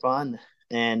cats for fun.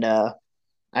 And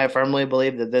I firmly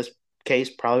believe that this case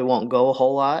probably won't go a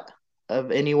whole lot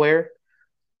of anywhere.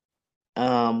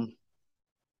 Um,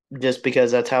 just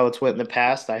because that's how it's went in the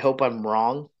past. I hope I'm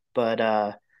wrong, but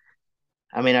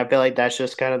I mean, I feel like that's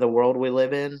just kind of the world we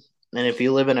live in. And if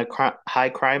you live in a high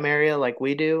crime area like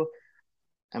we do,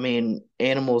 I mean,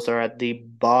 animals are at the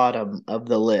bottom of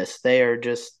the list. They are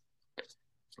just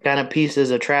kind of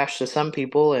pieces of trash to some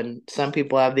people, and some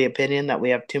people have the opinion that we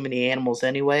have too many animals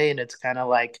anyway, and it's kind of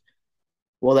like,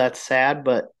 well, that's sad,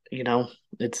 but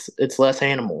it's less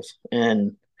animals,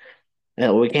 and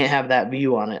we can't have that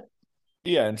view on it.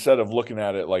 Yeah, instead of looking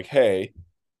at it like, hey,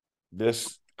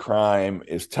 this crime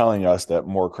is telling us that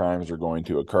more crimes are going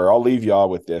to occur. I'll leave y'all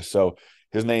with this. So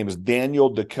his name is Daniel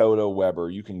Dakota Weber.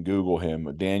 You can Google him,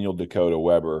 Daniel Dakota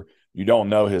Weber. You don't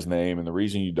know his name, and the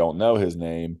reason you don't know his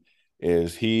name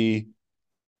is he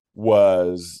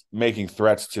was making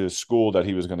threats to school that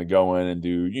he was going to go in and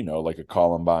do, like a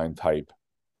Columbine type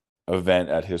event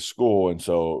at his school. And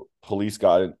so police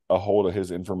got a hold of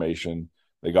his information.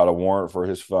 They got a warrant for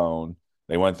his phone.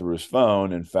 They went through his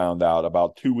phone and found out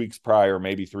about 2 weeks prior,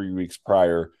 maybe 3 weeks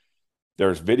prior,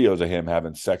 there's videos of him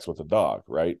having sex with a dog,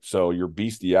 right? So your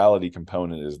bestiality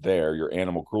component is there. Your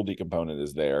animal cruelty component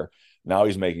is there. Now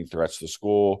he's making threats to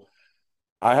school.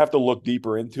 I have to look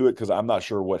deeper into it because I'm not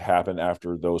sure what happened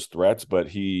after those threats, but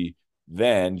he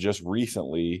then just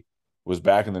recently was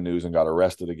back in the news and got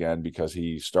arrested again because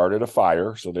he started a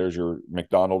fire. So there's your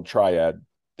McDonald triad,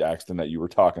 Daxton, that you were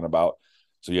talking about.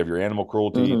 So you have your animal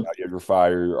cruelty, Mm-hmm. you have your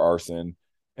fire, your arson,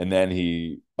 and then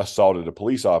he assaulted a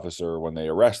police officer when they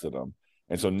arrested him.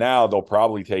 And so now they'll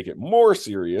probably take it more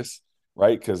serious,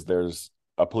 right? Because there's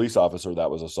a police officer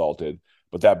that was assaulted.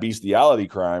 But that bestiality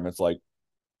crime, it's like,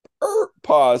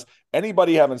 pause.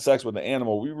 Anybody having sex with an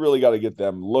animal, we really got to get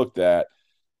them looked at.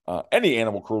 Any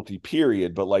animal cruelty,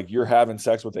 period. But like you're having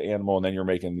sex with the animal and then you're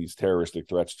making these terroristic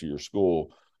threats to your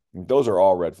school. Those are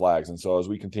all red flags. And so as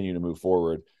we continue to move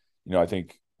forward, I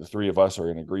think the three of us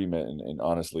are in agreement. And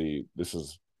honestly, this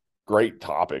is great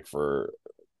topic for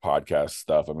podcast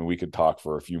stuff. I mean, we could talk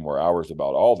for a few more hours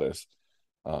about all this.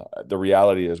 The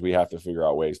reality is we have to figure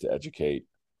out ways to educate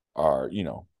our,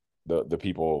 the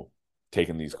people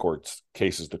taking these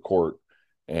cases to court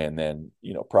and then,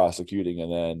 prosecuting,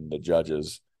 and then the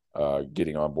judges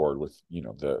getting on board with,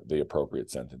 the appropriate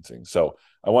sentencing. So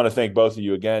I want to thank both of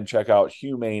you again. Check out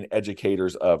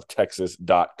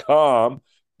humaneeducatorsoftexas.com.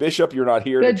 Bishop, you're not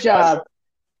here. Good job.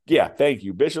 Yeah, thank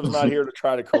you. Bishop's not here to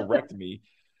try to correct me.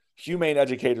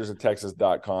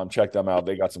 humaneeducatorsoftexas.com. Check them out.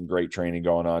 They got some great training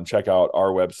going on. Check out our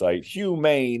website,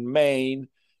 Humane Maine.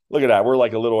 Look at that. We're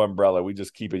like a little umbrella. We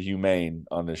just keep it humane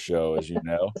on this show, as you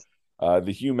know.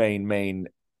 The Humane Maine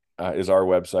is our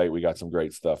website. We got some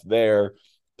great stuff there.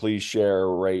 Please share,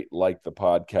 rate, like the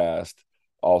podcast.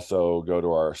 Also, go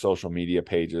to our social media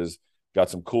pages. Got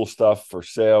some cool stuff for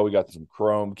sale. We got some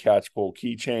chrome catch pole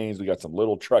keychains. We got some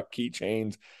little truck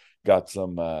keychains. Got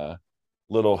some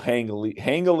little hangly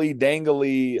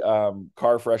dangly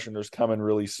car fresheners coming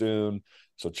really soon.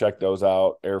 So check those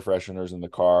out. Air fresheners in the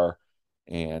car.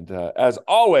 And as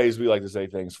always, we like to say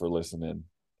thanks for listening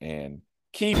and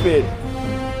keep it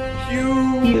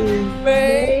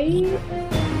humane.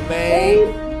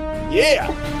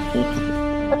 Yeah.